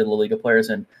low-rated La Liga players,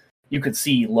 and you could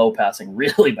see low passing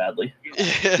really badly.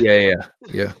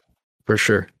 Yeah, for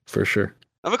sure. I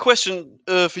have a question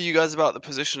for you guys about the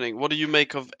positioning. What do you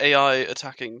make of AI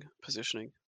attacking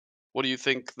positioning? What do you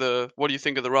think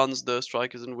of the runs the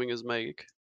strikers and wingers make?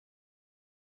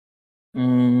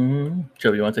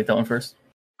 Joe, you want to take that one first?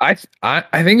 I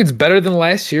think it's better than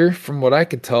last year, from what I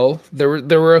could tell. There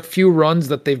were a few runs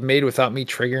that they've made without me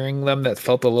triggering them that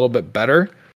felt a little bit better.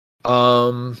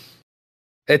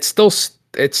 It's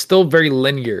still very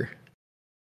linear.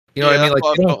 You know what I mean?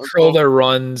 Like they don't curl their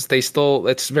runs.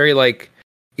 It's very like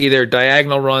either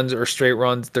diagonal runs or straight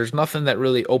runs. There's nothing that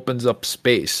really opens up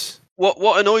space.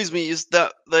 What annoys me is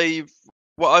that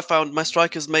what I found, my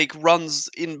strikers make runs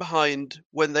in behind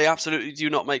when they absolutely do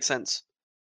not make sense.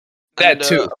 That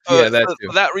too. For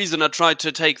that reason, I tried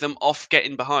to take them off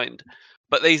getting behind,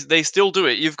 but they still do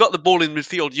it. You've got the ball in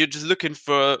midfield. You're just looking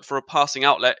for a passing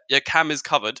outlet. Your cam is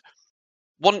covered.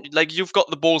 You've got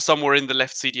the ball somewhere in the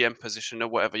left CDM position or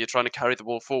whatever. You're trying to carry the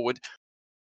ball forward.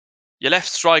 Your left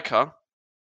striker,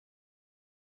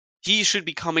 he should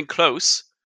be coming close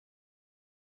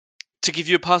to give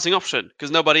you a passing option because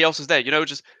nobody else is there.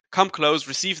 Just come close,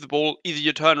 receive the ball. Either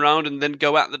you turn around and then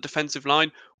go at the defensive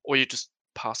line, or you just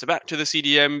pass it back to the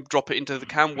CDM, drop it into the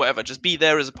cam, whatever. Just be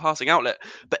there as a passing outlet.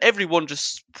 But everyone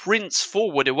just sprints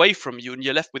forward away from you, and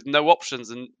you're left with no options.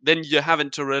 And then you're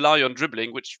having to rely on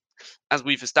dribbling, which, as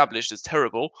we've established, is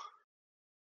terrible.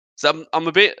 So I'm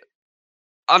a bit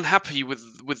unhappy with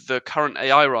the current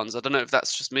AI runs. I don't know if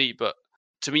that's just me, but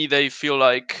to me they feel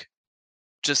like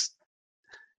just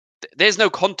there's no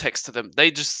context to them.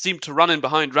 They just seem to run in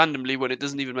behind randomly when it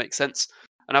doesn't even make sense.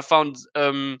 And I found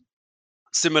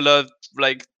similar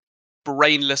like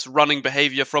brainless running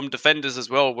behavior from defenders as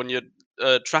well when you're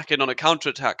tracking on a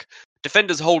counter-attack.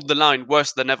 Defenders hold the line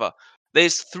worse than ever.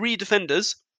 There's 3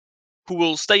 defenders who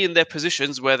will stay in their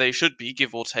positions where they should be,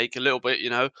 give or take a little bit,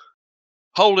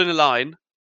 holding a line,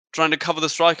 trying to cover the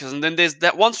strikers, and then there's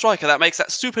that one striker that makes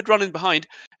that stupid run in behind,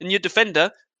 and your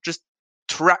defender just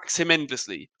tracks him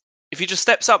endlessly. If he just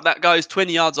steps up, that guy's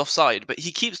 20 yards offside, but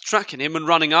he keeps tracking him and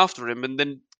running after him, and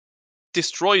then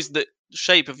destroys the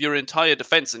shape of your entire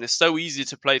defense, and it's so easy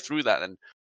to play through that, and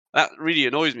that really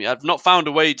annoys me. I've not found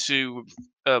a way to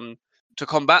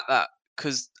combat that,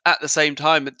 because at the same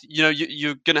time,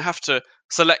 you're going to have to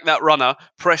select that runner,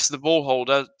 press the ball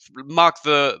holder, mark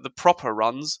the proper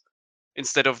runs,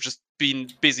 instead of just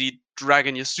being busy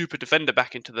dragging your super defender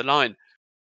back into the line.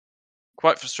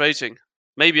 Quite frustrating.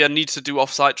 Maybe I need to do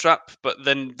offside trap, but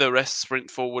then the rest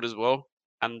sprint forward as well,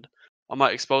 and I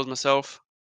might expose myself.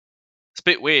 It's a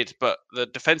bit weird, but the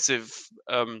defensive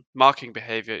marking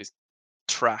behavior is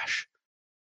trash.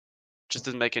 Just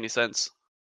doesn't make any sense.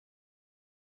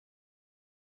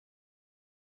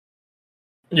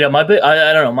 Yeah,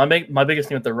 I don't know. My biggest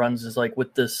thing with the runs is like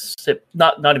with this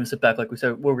not even sit back, like we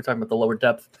said, we were talking about the lower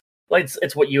depth. Like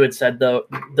it's what you had said,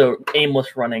 the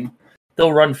aimless running.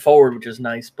 They'll run forward, which is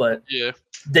nice, but yeah,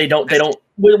 they don't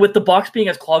with the box being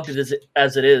as clogged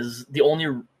as it is. The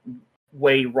only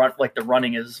way the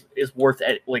running is worth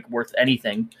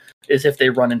anything is if they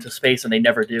run into space, and they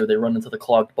never do. They run into the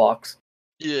clogged box.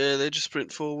 Yeah, they just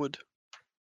sprint forward,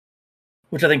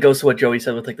 which I think goes to what Joey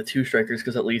said with like the two strikers,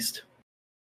 because at least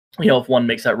if one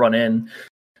makes that run in,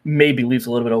 maybe leaves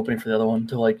a little bit opening for the other one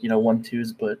to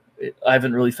 1-2s. But I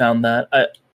haven't really found that.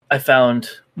 I found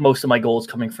most of my goals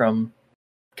coming from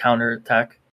counter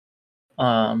attack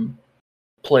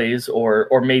plays,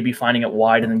 or maybe finding it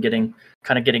wide and then getting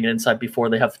it inside before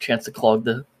they have the chance to clog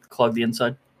the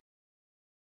inside.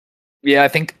 Yeah, I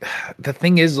think the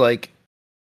thing is, like,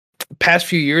 past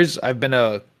few years I've been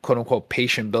a quote unquote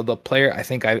patient build up player. I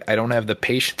think I don't have the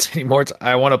patience anymore.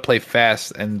 I want to play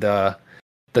fast, and the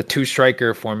two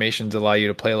striker formations allow you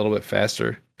to play a little bit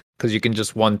faster, because you can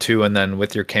just 1-2, and then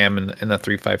with your cam in the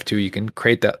 3-5-2, you can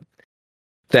create that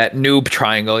noob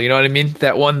triangle. You know what I mean?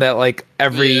 That one that like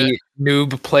every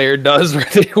noob player does, where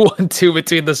they 1-2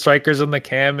 between the strikers and the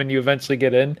cam, and you eventually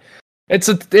get in. It's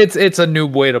a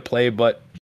noob way to play, but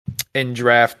in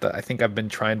draft, I think I've been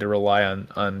trying to rely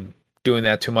on doing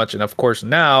that too much. And of course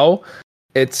now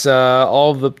it's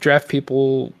all the draft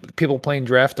people playing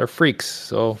draft are freaks.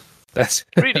 So that's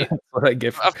really that's what I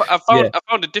get. I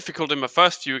found it difficult in my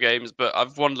first few games, but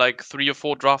I've won like 3 or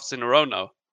 4 drafts in a row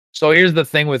now. So here's the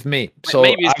thing with me. So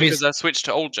maybe it's because I switched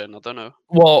to old gen. I don't know.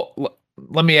 Well,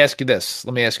 let me ask you this.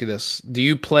 Do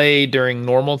you play during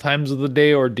normal times of the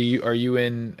day, or are you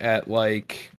in at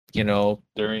like,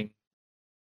 during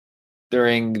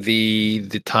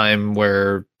the time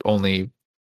where only,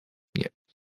 you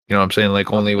know what I'm saying?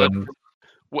 Like only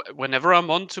whenever I'm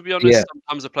on, to be honest. Yeah.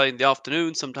 Sometimes I play in the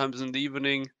afternoon, sometimes in the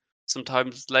evening,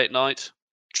 sometimes late night,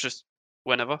 just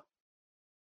whenever.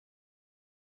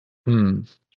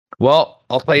 Well,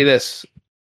 I'll tell you this,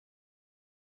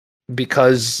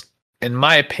 because in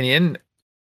my opinion,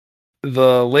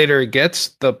 the later it gets,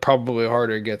 the probably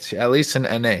harder it gets, at least in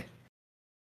NA.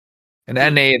 In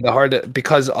NA, the harder,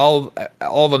 because all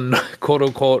the quote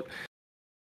unquote,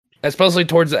 especially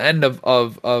towards the end of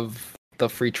the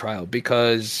free trial,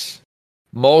 because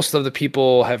most of the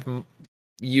people have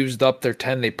used up their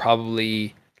 10. They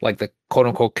probably, like the quote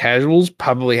unquote casuals,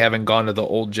 probably haven't gone to the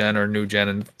old gen or new gen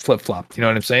and flip flopped. You know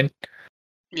what I'm saying?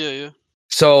 Yeah.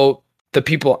 So the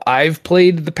people I've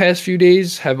played the past few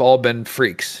days have all been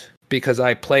freaks, because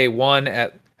I play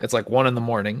it's like 1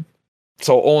 a.m.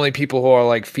 So only people who are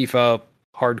like FIFA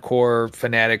hardcore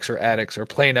fanatics or addicts are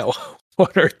playing at 1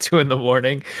 or 2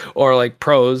 a.m, or like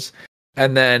pros.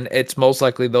 And then it's most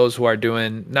likely those who are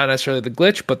doing not necessarily the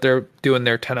glitch, but they're doing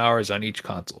their 10 hours on each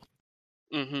console.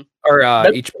 Mm-hmm.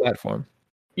 Or each platform.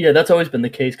 Yeah, that's always been the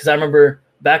case, because I remember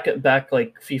back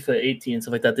like FIFA 18 and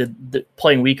stuff like that, the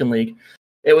playing Weekend League,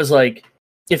 it was like,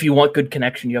 if you want good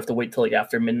connection, you have to wait till like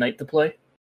after midnight to play.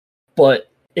 But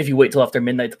if you wait till after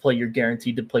midnight to play, you're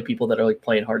guaranteed to play people that are like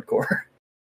playing hardcore.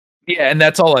 Yeah, and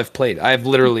that's all I've played. I've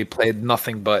literally played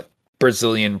nothing but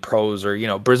Brazilian pros, or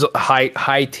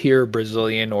high tier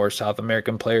Brazilian or South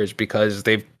American players, because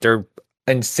they're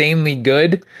insanely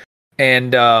good.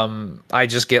 And I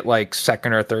just get like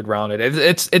second or third rounded.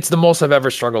 It's the most I've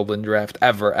ever struggled in draft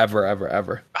ever.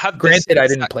 Granted, I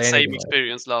didn't play same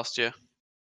experience last year.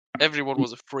 Everyone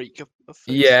was a freak.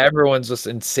 Yeah, everyone's just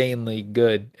insanely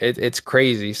good. It's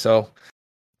crazy. So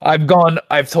I've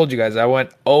told you guys, I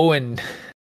went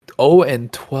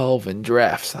 0-12 in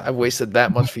drafts. I've wasted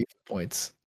that much FIFA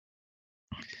points.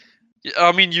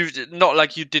 I mean, you not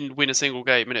like you didn't win a single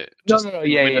game, innit? No.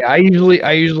 Yeah. I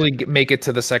usually make it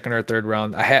to the second or third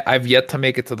round. I've yet to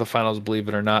make it to the finals, believe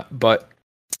it or not. But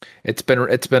it's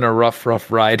been a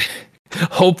rough ride.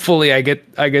 Hopefully, I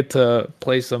get to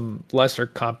play some lesser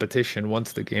competition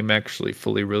once the game actually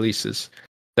fully releases.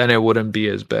 Then it wouldn't be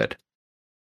as bad.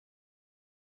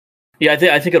 Yeah,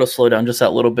 I think it'll slow down just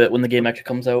that little bit when the game actually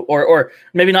comes out, or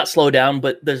maybe not slow down,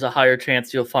 but there's a higher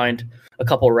chance you'll find a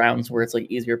couple rounds where it's like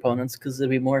easier opponents because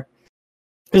it'll be more.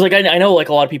 Because like I know like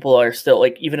a lot of people are still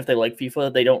like even if they like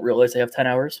FIFA, they don't realize they have 10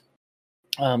 hours.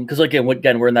 Because again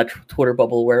we're in that Twitter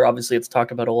bubble where obviously it's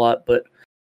talked about a lot, but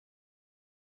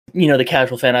you know the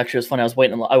casual fan actually was funny.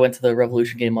 I went to the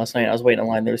Revolution game last night. I was waiting in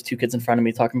line. There was two kids in front of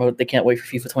me talking about they can't wait for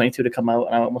FIFA 22 to come out,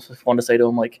 and I almost wanted to say to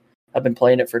them like I've been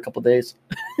playing it for a couple days.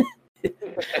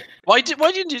 Why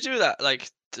didn't you do that? Like,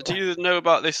 do you know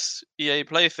about this EA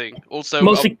Play thing? Also,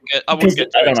 Mostly, I wouldn't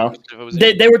get. I don't know.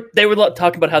 They were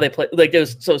talking about how they play. Like there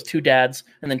was two dads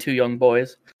and then two young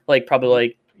boys, like probably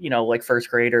like like first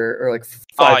grade or like 6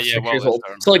 years old.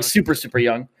 So like super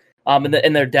young. And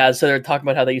their dads. So they're talking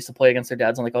about how they used to play against their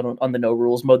dads on the no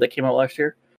rules mode that came out last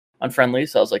year on friendly.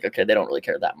 So I was like, okay, they don't really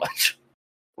care that much,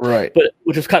 right? But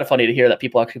which is kind of funny to hear that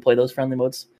people actually play those friendly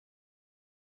modes.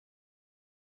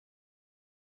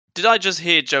 Did I just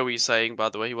hear Joey saying, by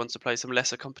the way, he wants to play some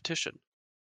lesser competition?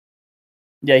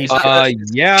 Yeah, he's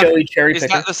yeah. Joey cherry picker.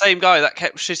 Is that the same guy that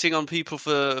kept shitting on people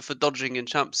for dodging in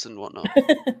champs and whatnot?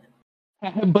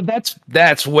 But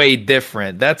that's way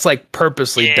different. That's like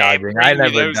purposely dodging. I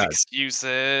never dodge.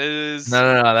 Excuses.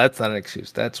 No, that's not an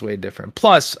excuse. That's way different.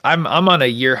 Plus, I'm on a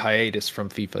year hiatus from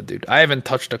FIFA, dude. I haven't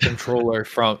touched a controller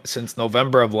since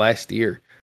November of last year.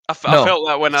 I felt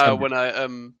that when I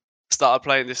started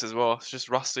playing this as well. It's just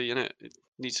rusty, innit?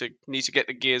 Need to get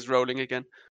the gears rolling again.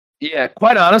 Yeah,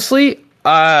 quite honestly,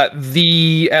 I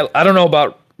don't know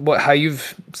about how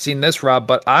you've seen this, Rob,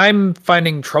 but I'm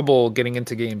finding trouble getting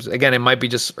into games. Again, it might be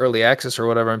just early access or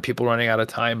whatever, and people running out of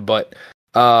time. But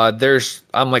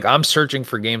I'm searching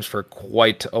for games for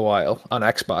quite a while on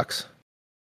Xbox.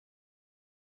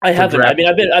 I haven't. I mean,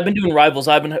 I've been doing Rivals.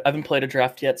 I haven't played a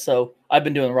draft yet, so I've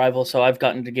been doing Rivals. So I've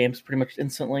gotten into games pretty much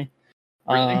instantly.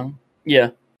 Really?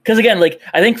 Yeah, because again, like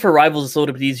I think for Rivals it's a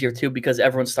little bit easier too because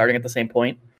everyone's starting at the same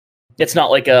point. It's not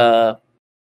like they're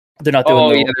not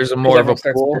doing. There's more of a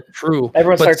pool. True.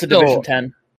 Everyone starts at Division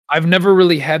 10. I've never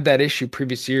really had that issue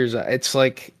previous years. It's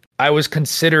like I was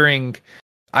considering.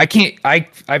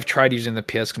 I've tried using the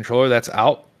PS controller. That's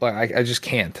out. Like I just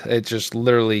can't. It just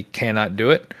literally cannot do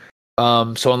it.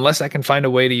 So unless I can find a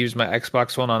way to use my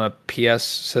Xbox One on a PS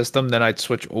system, then I'd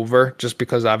switch over. Just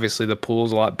because obviously the pool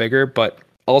is a lot bigger. But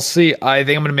I'll see. I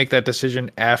think I'm gonna make that decision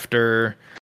after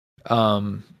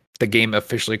the game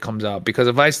officially comes out. Because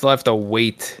if I still have to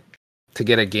wait to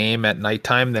get a game at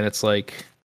nighttime, then it's like,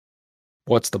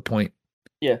 what's the point?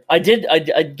 Yeah, I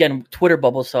again, Twitter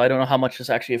bubble, so I don't know how much this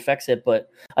actually affects it, but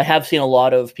I have seen a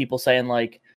lot of people saying,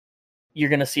 like, you're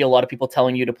going to see a lot of people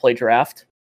telling you to play draft.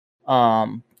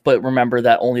 But remember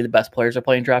that only the best players are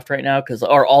playing draft right now,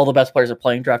 or all the best players are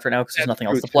playing draft right now because there's nothing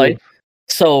else to play.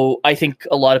 So I think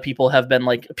a lot of people have been,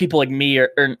 like, people like me, or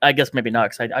I guess maybe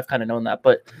not, because I've kind of known that,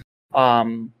 but,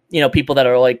 people that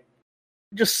are, like,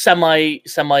 just semi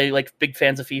like big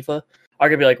fans of FIFA are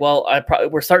gonna be like, well,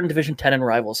 we're starting Division 10 in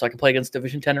Rivals, so I can play against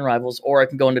Division 10 in Rivals, or I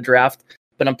can go into draft,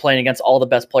 but I'm playing against all the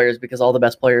best players because all the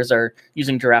best players are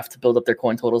using draft to build up their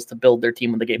coin totals to build their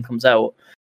team when the game comes out.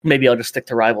 Maybe I'll just stick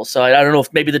to Rivals. So I don't know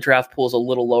if maybe the draft pool is a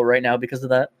little low right now because of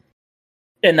that,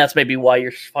 and that's maybe why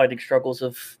you're finding struggles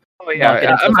of not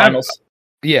getting to the finals.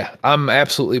 I'm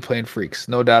absolutely playing Freaks,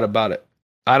 no doubt about it.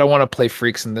 I don't want to play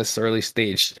Freaks in this early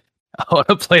stage. I want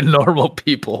to play normal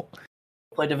people.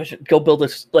 Play Division. Go build a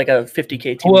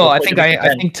 50K team. Well, I think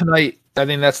tonight. I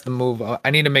think that's the move. I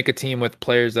need to make a team with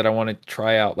players that I want to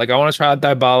try out. Like I want to try out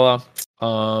Dybala. I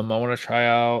want to try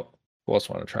out. Who else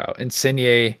want to try out?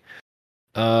 Insigne.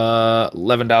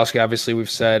 Lewandowski. Obviously, we've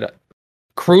said.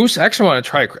 Cruz. I actually want to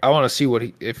try. I want to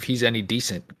see if he's any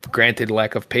decent. Granted,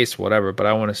 lack of pace, whatever. But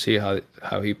I want to see how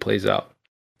he plays out.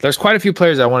 There's quite a few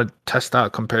players I want to test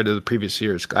out compared to the previous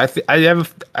years. I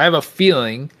have a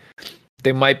feeling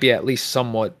they might be at least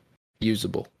somewhat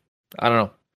usable. I don't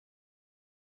know.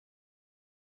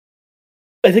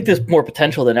 I think there's more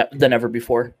potential than ever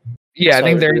before. Yeah, I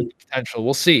think there's potential.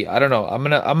 We'll see. I don't know. I'm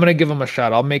gonna give them a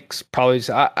shot. I'll make probably.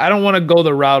 I don't want to go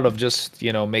the route of just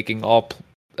making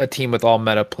a team with all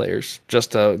meta players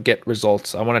just to get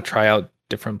results. I want to try out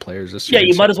different players this year. Yeah,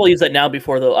 you might as well use that now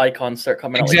before the icons start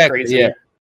coming out like crazy. Yeah.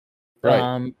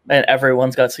 Right. And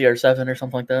everyone's got CR7 or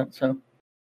something like that. So.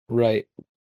 Right.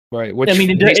 Which I mean,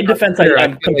 in defense,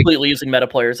 I'm completely using meta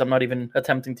players. I'm not even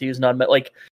attempting to use non-meta,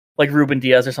 like Ruben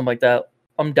Diaz or something like that.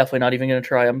 I'm definitely not even going to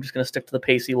try. I'm just going to stick to the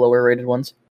pacey, lower-rated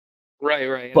ones.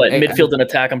 Right. But midfield and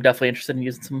attack, I'm definitely interested in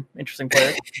using some interesting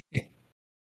players.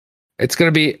 It's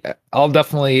gonna be. I'll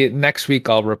definitely next week.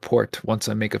 I'll report once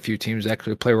I make a few teams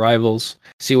actually play rivals.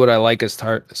 See what I like as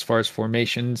far as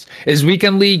formations. Is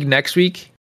weekend league next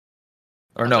week,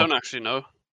 or no? I don't actually know.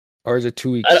 Or is it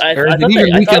 2 weeks? I Or is it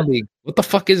even weekend league? What the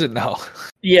fuck is it now?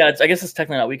 Yeah, I guess it's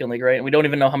technically not weekend league, right? And we don't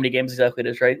even know how many games exactly it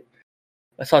is, right?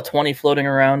 I saw 20 floating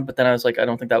around, but then I was like, I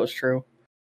don't think that was true.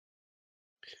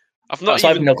 I've not So I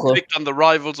have even no clue. clicked on the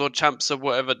rivals or champs or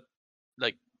whatever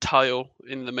like tile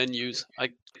in the menus.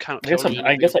 I can't.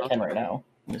 I guess I can right now.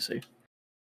 Let me see.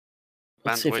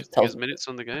 Let's see if it tells me. Minutes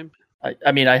on the game.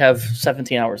 I mean, I have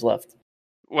 17 hours left.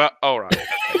 Well, all right.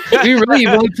 You really?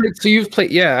 You've only played, so you've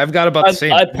played? Yeah, I've got about the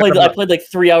same. I played like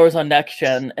 3 hours on next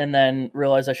gen, and then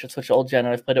realized I should switch to old gen.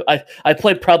 And I've played it. I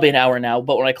played probably an hour now,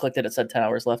 but when I clicked it, it said 10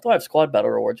 hours left. Oh, I have squad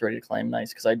battle rewards ready to claim. Nice,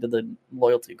 because I did the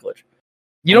loyalty glitch.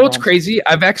 You know what's crazy?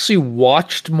 I've actually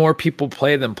watched more people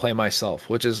play than play myself,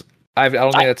 which is I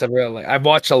don't think that's ever like. I've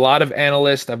watched a lot of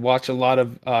analysts. I've watched a lot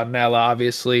of Nella,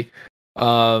 obviously,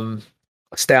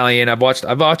 Stallion. I've watched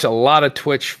a lot of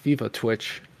FIFA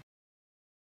Twitch,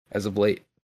 as of late.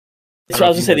 So I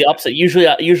was gonna say the opposite. Usually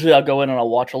I'll go in and I'll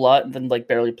watch a lot and then like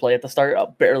barely play at the start. I'll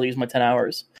barely use my 10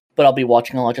 hours, but I'll be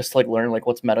watching a lot just to like learn like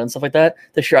what's meta and stuff like that.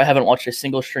 This year I haven't watched a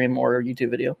single stream or YouTube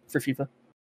video for FIFA.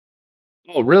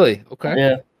 Oh, really? Okay.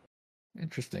 Yeah.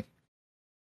 Interesting.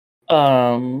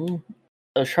 I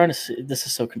was trying to see.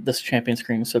 This champion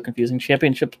screen is so confusing.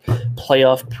 Championship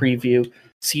playoff preview.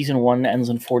 Season 1 ends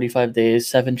in 45 days.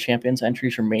 7 champions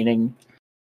entries remaining.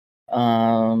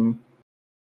 It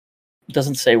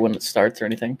doesn't say when it starts or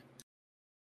anything.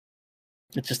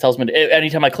 It just tells me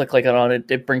anytime I click like on it,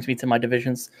 it brings me to my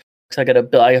divisions because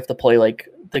I have to play like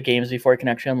the games before I can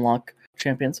actually unlock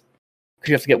champions. Because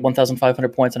you have to get 1,500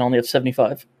 points and I only have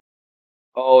 75.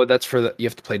 Oh, that's for you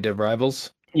have to play Div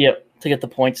Rivals. Yep, to get the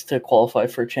points to qualify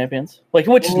for champions, like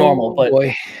which is normal. But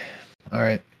boy. All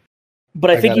right.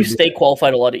 But I think you stay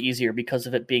qualified a lot easier because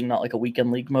of it being not like a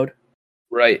weekend league mode.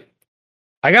 Right.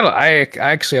 I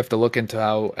actually have to look into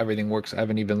how everything works. I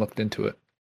haven't even looked into it.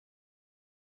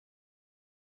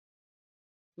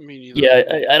 Me neither. Yeah,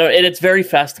 I don't. And it's very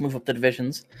fast to move up the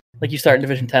divisions. Like you start in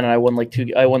Division 10, and I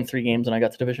won 3 games, and I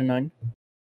got to Division 9.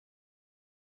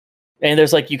 And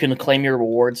there's like you can claim your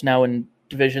rewards now in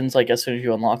divisions like as soon as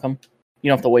you unlock them. You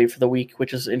don't have to wait for the week,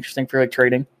 which is interesting for like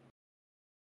trading.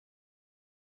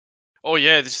 Oh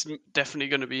yeah, this is definitely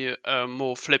going to be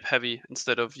more flip heavy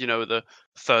instead of the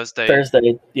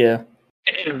Thursday. Yeah.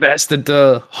 Invest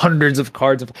into hundreds of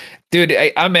cards. Dude,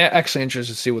 I'm actually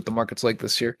interested to see what the market's like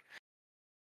this year.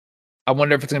 I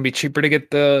wonder if it's going to be cheaper to get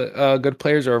the good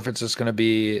players or if it's just going to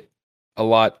be a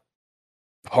lot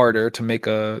harder to make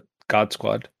a God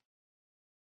Squad.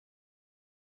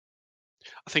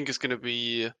 I think it's going to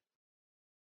be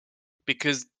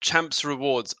because champs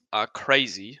rewards are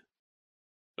crazy.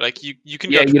 Like you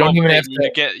can you don't even have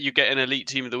to you get an elite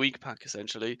team of the week pack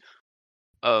essentially.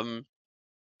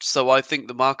 So I think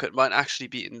the market might actually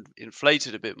be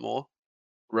inflated a bit more.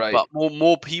 Right. But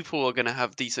more people are going to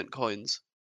have decent coins.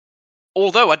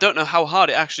 Although I don't know how hard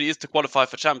it actually is to qualify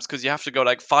for champs because you have to go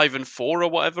like 5 and 4 or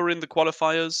whatever in the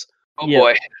qualifiers. Oh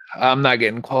boy, I'm not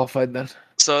getting qualified then.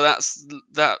 So that's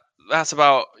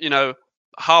about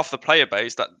half the player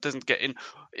base that doesn't get in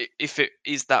if it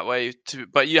is that way too.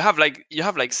 But you have like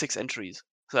 6 entries,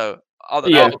 so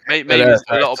maybe a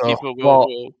lot of people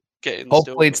will get in.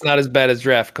 Hopefully, it's not as bad as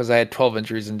draft because I had 12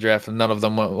 entries in draft and none of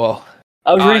them went well.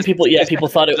 I was reading people. Yeah, people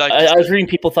thought it. I was reading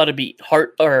people thought it'd be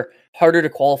harder to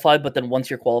qualify, but then once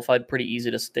you're qualified, pretty easy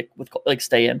to stick with, like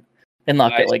stay in and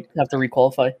not get have to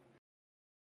requalify.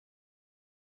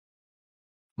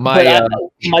 My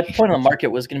point on the market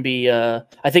was going to be,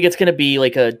 I think it's going to be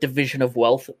like a division of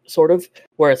wealth sort of,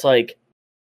 where it's like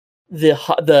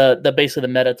the basically the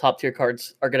meta top tier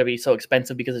cards are going to be so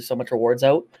expensive because there's so much rewards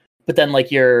out, but then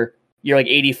like your like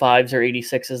 85s or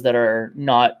 86s that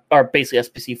are basically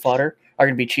SPC fodder are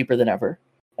going to be cheaper than ever,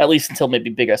 at least until maybe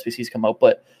big SPCs come out.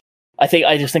 But I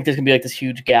just think there's going to be like this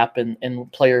huge gap in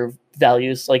player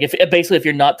values. Like if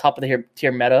you're not top of the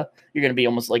tier meta, you're going to be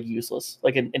almost like useless,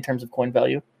 like in terms of coin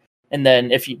value. And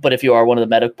then if you are one of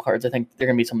the meta cards, I think they're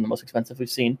going to be some of the most expensive we've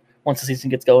seen once the season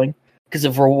gets going because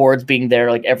of rewards being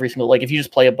there like every single, like if you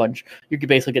just play a bunch, you're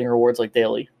basically getting rewards like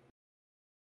daily.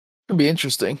 It'd be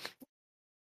interesting.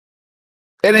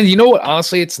 And then you know what?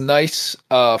 Honestly, it's nice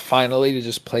finally to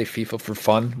just play FIFA for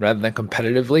fun rather than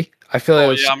competitively. I feel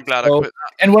I'm glad I quit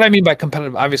that. And what I mean by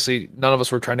competitive, obviously, none of us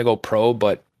were trying to go pro,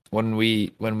 but when we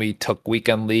took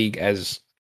weekend league as,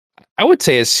 I would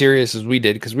say, as serious as we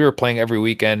did, because we were playing every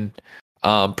weekend,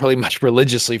 pretty much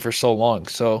religiously for so long.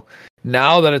 So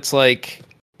now that it's like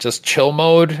just chill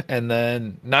mode, and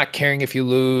then not caring if you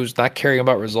lose, not caring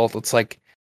about results. It's like,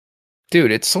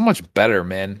 dude, it's so much better,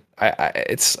 man.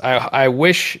 I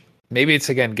wish, maybe it's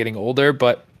again getting older,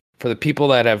 but for the people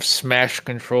that have Smash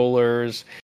controllers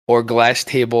or glass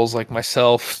tables like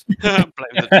myself, blame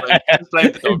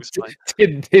the dogs.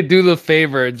 do the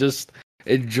favor and just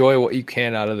enjoy what you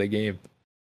can out of the game.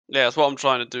 Yeah, that's what I'm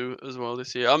trying to do as well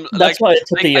this year. That's why I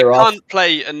took the year off. I can't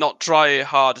play and not try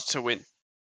hard to win.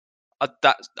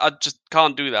 I just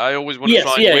can't do that. I always want to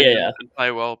try and win and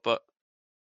play well, but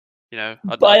you know.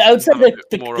 I would say that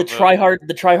the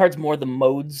try hard's more the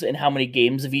modes and how many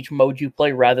games of each mode you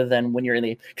play, rather than when you're in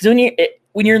the, because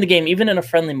when you're in the game, even in a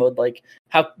friendly mode, like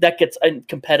how that gets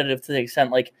competitive to the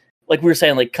extent like we were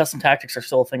saying, like custom tactics are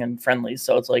still a thing in friendlies,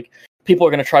 so it's like people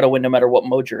are going to try to win no matter what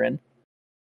mode you're in.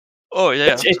 Oh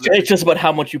yeah, it's just about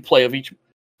how much you play of each.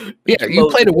 Yeah, you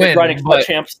play to win, grinding spot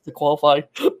champs to qualify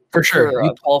for sure.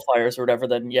 For, qualifiers or whatever.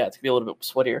 Then yeah, it's gonna be a little bit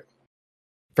sweatier.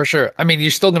 For sure. I mean,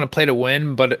 you're still gonna play to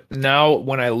win, but now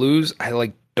when I lose, I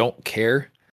like don't care.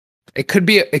 It could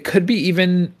be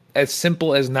even as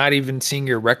simple as not even seeing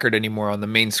your record anymore on the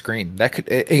main screen.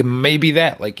 It may be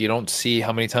that, like, you don't see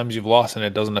how many times you've lost and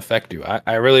it doesn't affect you.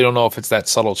 I really don't know if it's that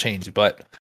subtle change, but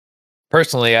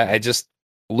personally, I just,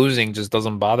 losing just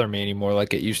doesn't bother me anymore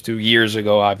like it used to years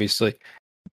ago, obviously.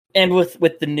 And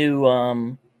with the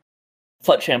new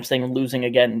FUT Champs thing, losing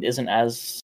again isn't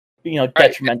as,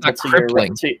 detrimental to your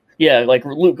reputation. Yeah, like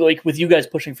with you guys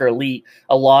pushing for elite,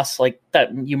 a loss like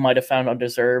that you might have found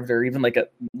undeserved, or even like a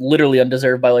literally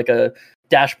undeserved by like a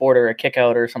dashboard or a kick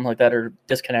out or something like that, or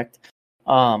disconnect,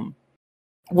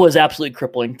 was absolutely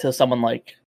crippling to someone.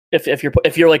 Like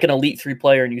if you're like an Elite 3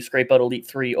 player and you scrape out Elite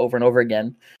 3 over and over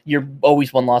again, you're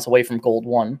always one loss away from Gold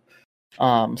 1.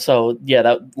 So yeah,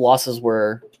 that losses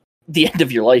were the end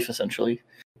of your life essentially.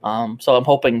 So I'm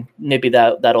hoping maybe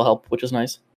that'll help, which is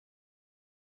nice.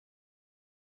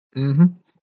 Mm-hmm.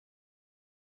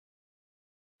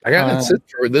 I got that's it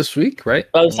for this week, right?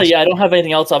 I would say, yeah, I don't have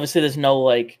anything else. Obviously, there's no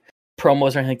like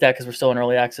promos or anything like that because we're still in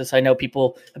early access. I know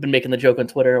people have been making the joke on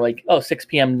Twitter, like, oh, 6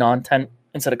 p.m. non-tent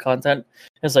instead of content.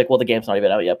 It's like, well, the game's not even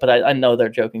out yet, but I know they're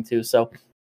joking too. So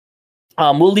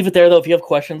we'll leave it there, though, if you have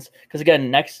questions. Because,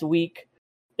 again, next week,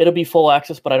 it'll be full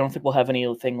access, but I don't think we'll have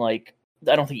anything like,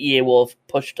 I don't think EA will have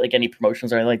pushed like any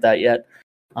promotions or anything like that yet.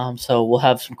 So we'll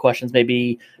have some questions.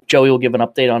 Maybe Joey will give an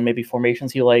update on maybe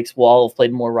formations he likes. We'll all have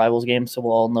played more Rivals games, so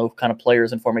we'll all know kind of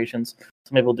players and formations.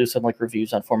 So maybe we'll do some like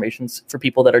reviews on formations for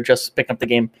people that are just picking up the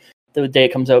game the day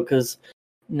it comes out. Because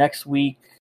next week,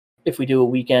 if we do a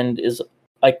weekend, it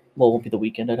won't be the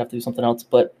weekend. I'd have to do something else.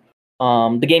 But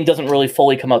the game doesn't really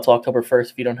fully come out till October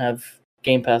 1st if you don't have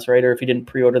Game Pass, right? Or if you didn't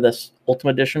pre-order this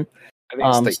Ultimate Edition.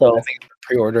 I think it's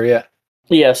pre-order, yeah.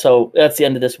 Yeah, so that's the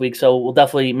end of this week. So we'll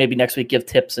definitely maybe next week give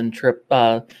tips and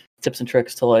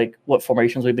tricks to like what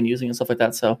formations we've been using and stuff like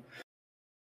that. So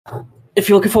if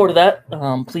you're looking forward to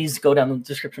that, please go down in the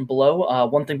description below.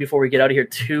 One thing before we get out of here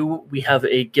too, we have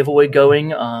a giveaway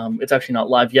going. It's actually not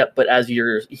live yet, but as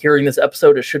you're hearing this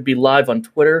episode, it should be live on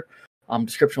Twitter.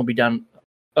 Description will be down,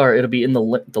 or it'll be in the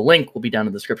link will be down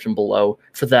in the description below.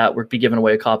 For that, we'll be giving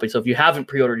away a copy. So if you haven't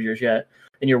pre-ordered yours yet,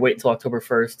 and you're waiting until October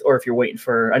 1st, or if you're waiting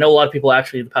for, I know a lot of people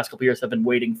actually the past couple of years have been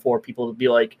waiting for people to be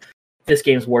like, this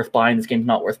game's worth buying, this game's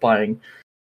not worth buying.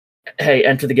 Hey,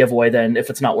 enter the giveaway then.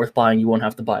 If it's not worth buying, you won't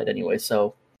have to buy it anyway.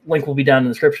 So link will be down in the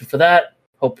description for that.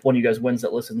 Hope one of you guys wins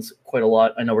that listens quite a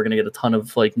lot. I know we're going to get a ton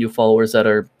of like new followers that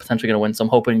are potentially going to win. So I'm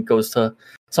hoping it goes to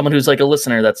someone who's like a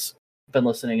listener that's been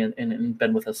listening and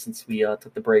been with us since we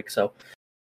took the break. So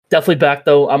definitely back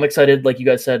though. I'm excited. Like you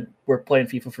guys said, we're playing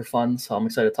FIFA for fun, so I'm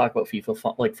excited to talk about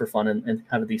FIFA for fun and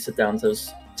having these sit downs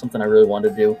is something I really wanted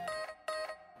to do.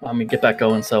 Get back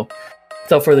going. So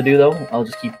without further ado, though, I'll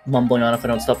just keep mumbling on if I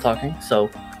don't stop talking. So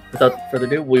without further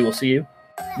ado, we will see you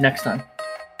next time.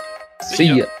 See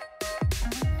ya.